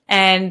night,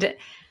 and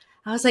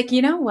I was like,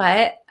 you know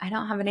what? I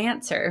don't have an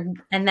answer.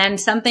 And then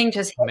something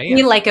just hit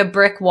me like a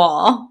brick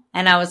wall,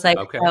 and I was like,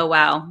 oh,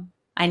 wow.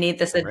 I need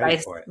this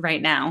advice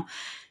right now.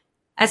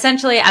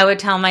 Essentially, I would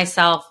tell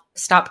myself,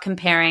 stop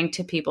comparing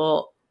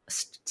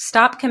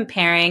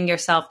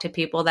yourself to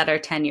people that are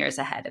 10 years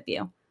ahead of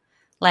you.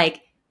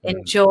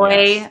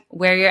 Enjoy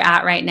where you're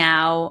at right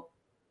now.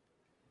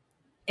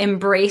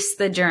 Embrace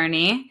the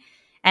journey.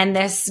 And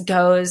this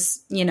goes,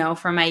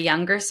 for my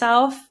younger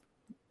self,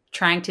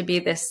 trying to be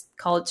this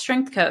college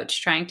strength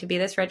coach, trying to be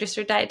this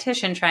registered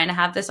dietitian, trying to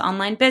have this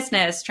online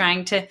business,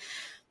 trying to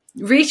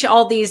reach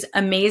all these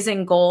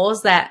amazing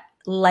goals that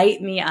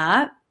light me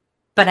up,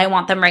 but I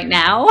want them right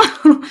now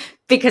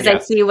because I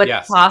see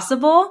what's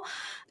possible.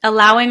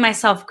 Allowing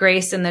myself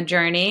grace in the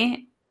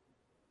journey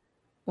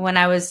when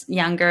I was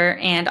younger,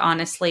 and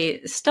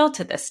honestly, still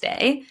to this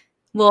day,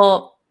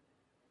 will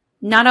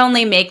not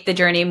only make the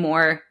journey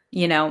more,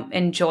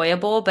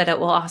 enjoyable, but it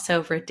will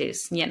also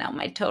reduce,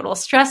 my total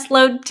stress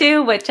load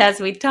too, which,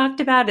 as we talked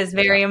about, is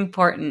very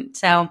important.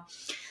 So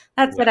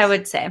that's what I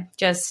would say.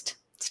 Just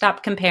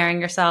stop comparing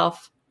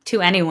yourself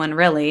to anyone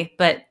really,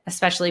 but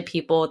especially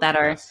people that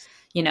are,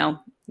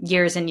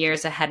 years and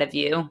years ahead of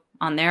you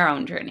on their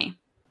own journey.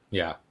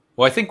 Yeah.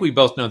 Well, I think we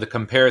both know the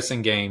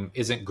comparison game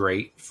isn't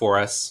great for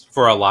us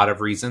for a lot of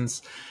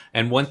reasons.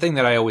 And one thing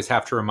that I always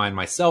have to remind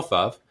myself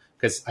of,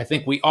 because I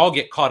think we all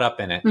get caught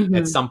up in it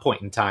at some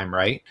point in time,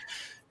 right,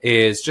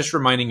 is just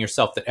reminding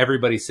yourself that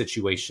everybody's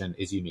situation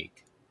is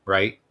unique,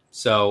 right?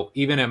 So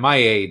even at my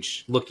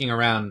age, looking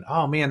around,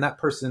 oh man, that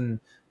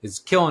person is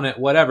killing it,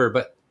 whatever,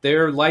 but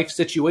their life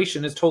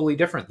situation is totally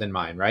different than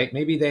mine, right?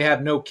 Maybe they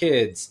have no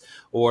kids,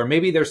 or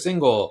maybe they're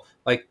single.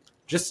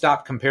 Just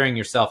stop comparing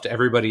yourself to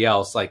everybody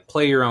else.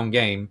 Play your own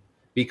game,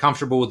 be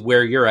comfortable with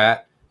where you're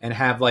at, and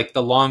have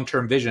the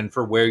long-term vision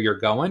for where you're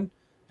going,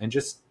 and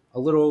just a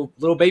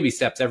little baby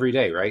steps every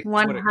day, right?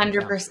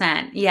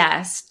 100%.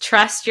 Yes.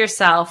 Trust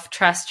yourself,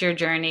 trust your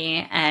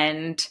journey,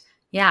 and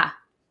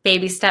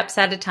baby steps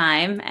at a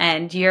time,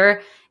 and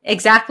you're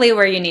exactly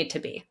where you need to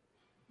be.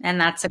 And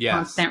that's a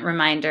constant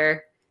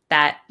reminder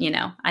that,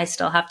 I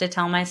still have to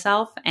tell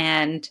myself,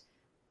 and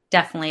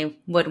definitely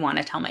would want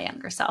to tell my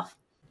younger self.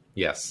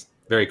 Yes.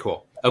 Very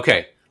cool.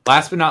 Okay.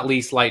 Last but not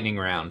least, lightning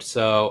round.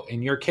 So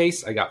in your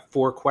case, I got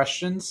 4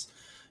 questions,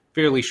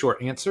 fairly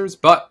short answers,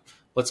 but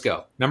let's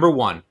go. Number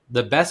 1,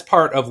 the best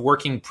part of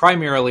working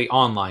primarily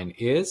online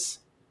is?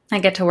 I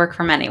get to work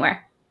from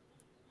anywhere.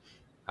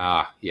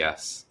 Ah,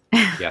 yes.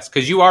 Yes,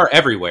 because you are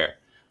everywhere.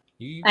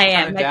 I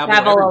am. I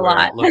travel a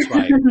lot. It looks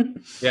like.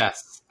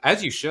 Yes,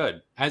 as you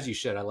should. As you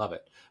should. I love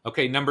it.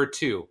 Okay, number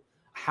 2,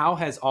 how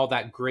has all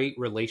that great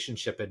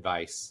relationship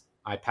advice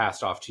I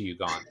passed off to you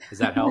gone? Has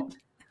that helped?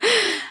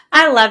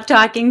 I love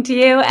talking to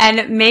you,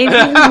 and maybe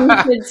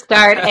we should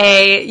start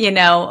a,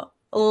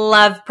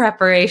 love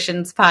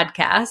preparations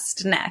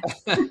podcast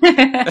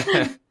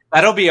next.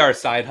 That'll be our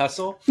side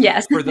hustle.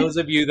 Yes. For those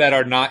of you that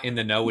are not in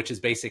the know, which is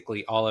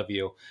basically all of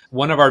you,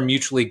 one of our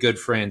mutually good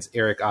friends,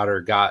 Eric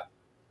Otter, got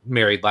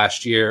married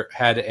last year,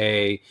 had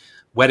a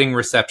wedding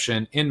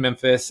reception in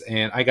Memphis,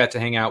 and I got to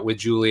hang out with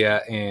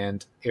Julia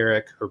and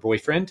Eric, her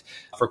boyfriend,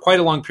 for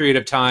quite a long period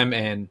of time,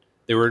 and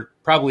there were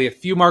probably a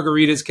few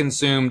margaritas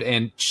consumed,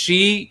 and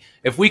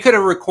if we could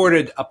have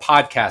recorded a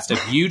podcast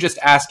of you just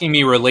asking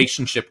me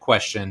relationship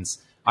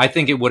questions, I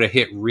think it would have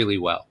hit really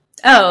well.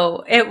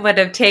 Oh, it would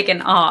have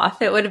taken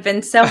off. It would have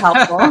been so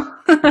helpful.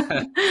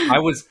 I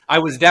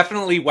was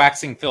definitely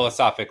waxing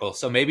philosophical,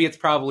 so maybe it's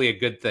probably a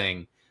good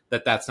thing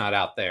that that's not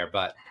out there,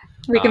 but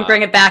we can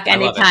bring it back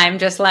anytime.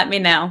 Just let me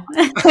know.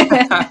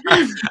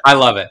 I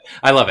love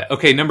it.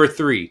 Okay, number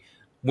 3,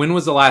 when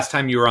was the last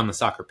time you were on the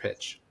soccer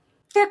pitch?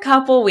 A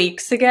couple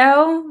weeks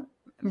ago,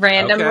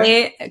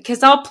 randomly,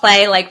 because I'll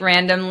play like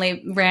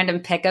random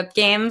pickup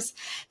games.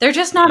 They're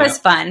just not as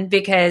fun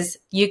because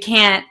you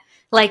can't,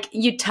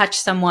 you touch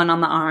someone on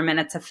the arm and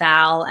it's a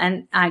foul,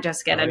 and I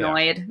just get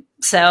annoyed.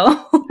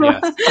 So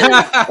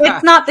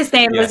it's not the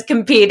same as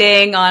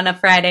competing on a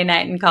Friday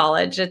night in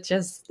college.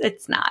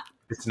 It's not.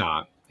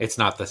 It's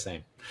not the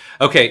same.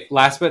 Okay,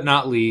 last but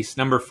not least,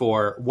 number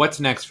 4, what's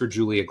next for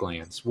Julia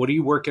Glanz? What are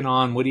you working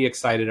on? What are you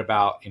excited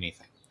about?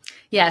 Anything?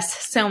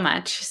 Yes, so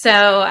much. So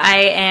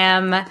I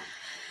am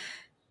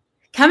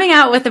coming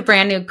out with a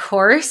brand new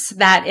course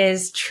that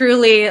is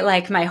truly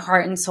like my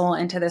heart and soul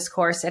into this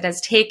course. It has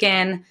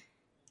taken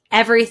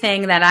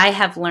everything that I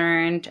have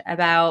learned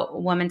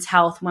about women's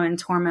health,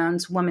 women's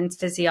hormones, women's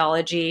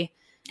physiology,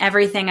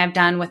 everything I've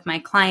done with my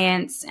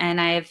clients, and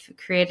I've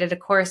created a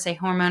course, the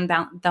Hormone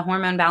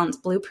Balance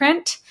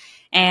Blueprint.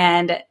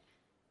 And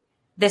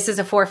this is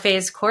a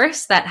 4-phase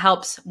course that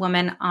helps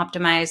women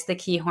optimize the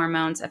key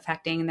hormones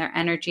affecting their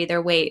energy,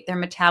 their weight, their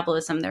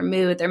metabolism, their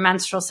mood, their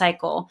menstrual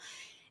cycle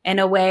in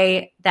a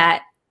way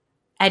that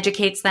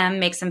educates them,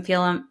 makes them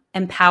feel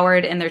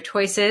empowered in their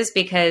choices.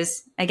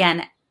 Because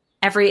again,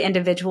 every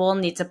individual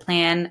needs a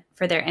plan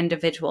for their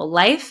individual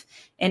life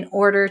in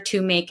order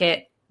to make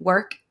it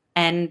work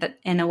and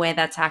in a way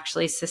that's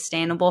actually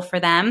sustainable for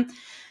them.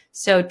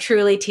 So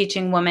truly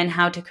teaching women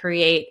how to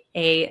create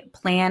a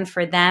plan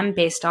for them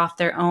based off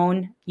their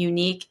own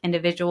unique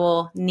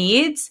individual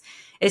needs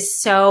is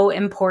so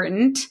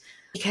important,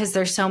 because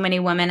there's so many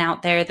women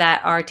out there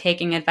that are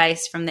taking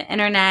advice from the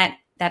internet,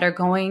 that are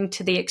going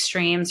to the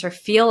extremes or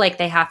feel like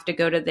they have to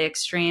go to the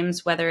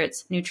extremes, whether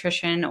it's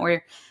nutrition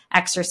or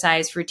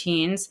exercise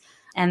routines.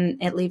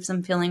 And it leaves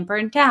them feeling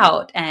burnt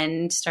out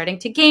and starting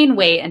to gain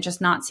weight and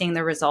just not seeing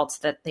the results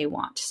that they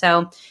want.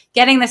 So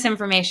getting this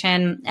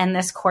information and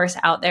this course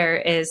out there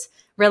is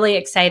really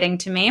exciting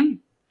to me.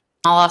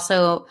 I'll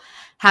also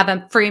have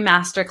a free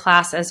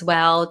masterclass as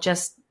well,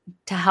 just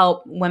to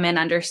help women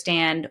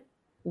understand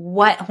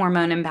what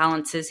hormone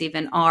imbalances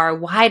even are,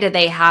 why do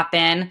they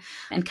happen,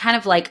 and kind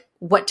of like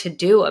what to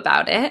do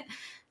about it.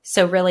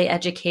 So really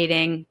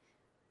educating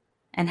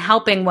and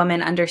helping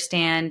women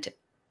understand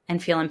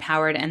and feel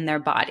empowered in their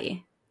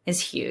body is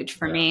huge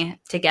for me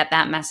to get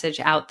that message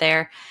out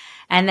there.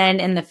 And then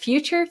in the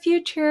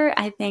future,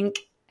 I think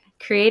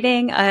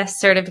creating a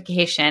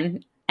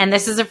certification. And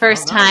this is the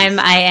first time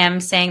I am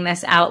saying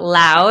this out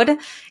loud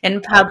in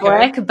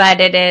public,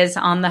 but it is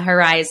on the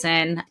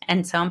horizon.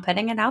 And so I'm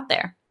putting it out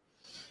there.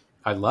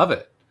 I love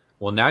it.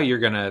 Well, now you're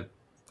going to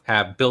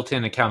have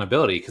built-in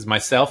accountability, because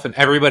myself and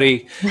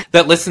everybody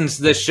that listens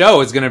to this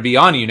show is going to be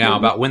on you now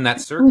about when that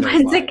cert goes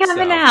When's it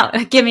coming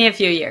out? Give me a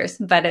few years,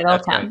 but it'll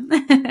come.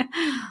 Right.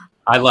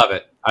 I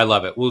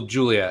love it. Well,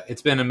 Julia,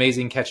 it's been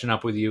amazing catching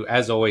up with you.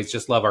 As always,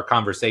 just love our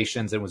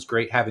conversations. It was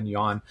great having you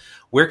on.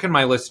 Where can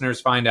my listeners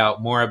find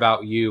out more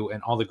about you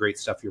and all the great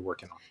stuff you're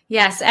working on?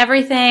 Yes,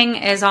 everything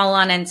is all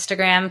on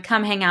Instagram.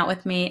 Come hang out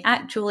with me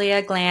at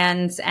Julia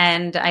Glanz,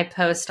 and I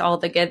post all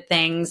the good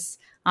things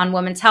on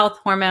women's health,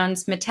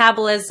 hormones,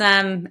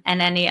 metabolism,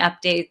 and any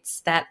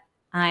updates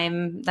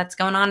that's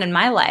going on in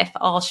my life.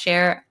 I'll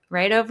share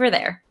right over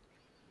there.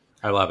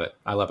 I love it.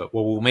 I love it.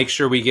 Well, we'll make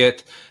sure we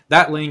get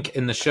that link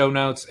in the show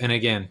notes. And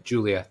again,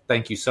 Julia,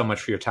 thank you so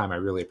much for your time. I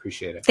really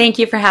appreciate it. Thank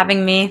you for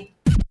having me.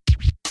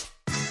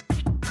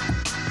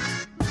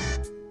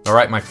 All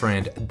right, my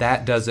friend,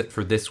 that does it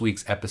for this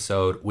week's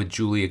episode with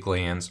Julia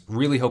Glanz.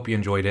 Really hope you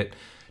enjoyed it.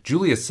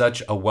 Julia is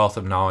such a wealth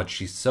of knowledge.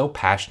 She's so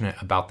passionate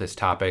about this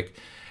topic.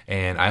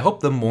 And I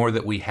hope the more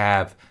that we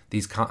have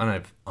these kind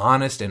of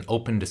honest and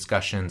open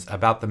discussions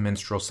about the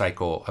menstrual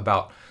cycle,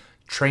 about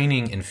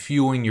training and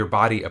fueling your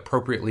body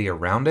appropriately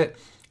around it,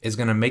 is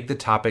going to make the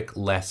topic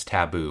less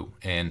taboo.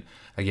 And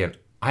again,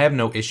 I have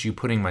no issue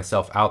putting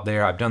myself out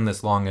there. I've done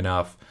this long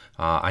enough.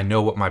 I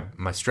know what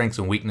my strengths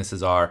and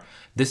weaknesses are.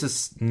 This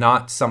is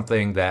not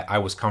something that I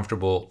was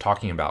comfortable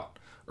talking about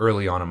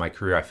early on in my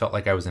career. I felt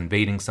like I was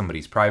invading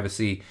somebody's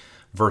privacy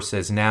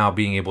versus now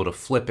being able to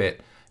flip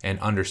it and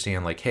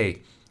understand like,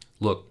 hey,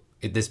 look,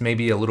 this may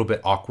be a little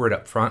bit awkward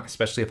up front,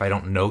 especially if I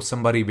don't know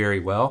somebody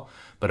very well.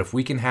 But if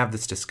we can have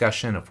this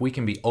discussion, if we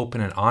can be open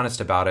and honest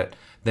about it,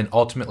 then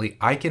ultimately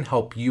I can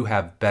help you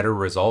have better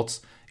results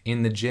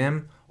in the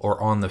gym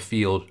or on the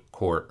field,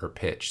 court, or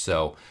pitch.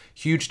 So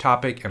huge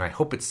topic, and I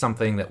hope it's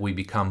something that we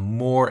become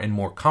more and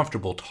more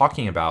comfortable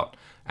talking about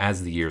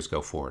as the years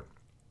go forward.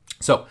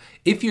 So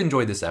if you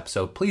enjoyed this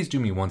episode, please do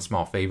me one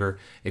small favor.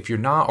 If you're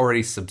not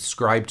already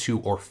subscribed to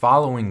or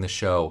following the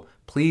show,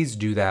 please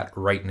do that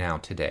right now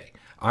today.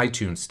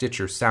 iTunes,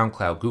 Stitcher,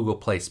 SoundCloud, Google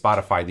Play,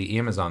 Spotify, the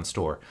Amazon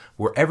store,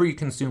 wherever you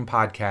consume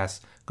podcasts,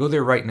 go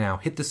there right now,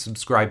 hit the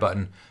subscribe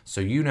button so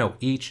you know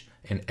each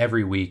and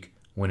every week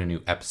when a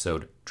new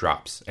episode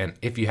drops. And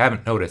if you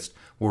haven't noticed,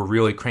 we're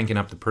really cranking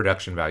up the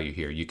production value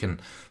here. You can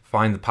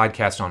find the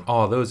podcast on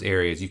all those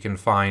areas. You can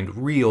find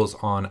reels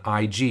on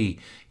IG.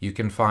 You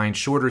can find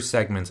shorter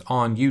segments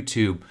on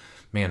YouTube.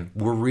 Man,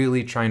 we're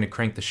really trying to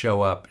crank the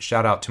show up.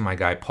 Shout out to my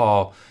guy,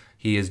 Paul.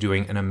 He is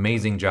doing an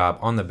amazing job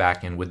on the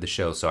back end with the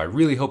show. So I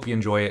really hope you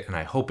enjoy it, and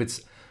I hope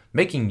it's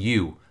making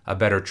you a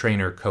better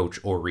trainer, coach,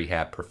 or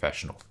rehab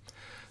professional.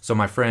 So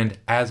my friend,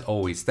 as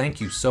always, thank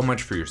you so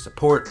much for your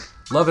support.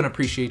 Love and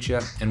appreciate you,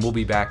 and we'll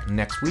be back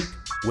next week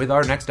with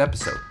our next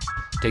episode.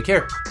 Take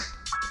care.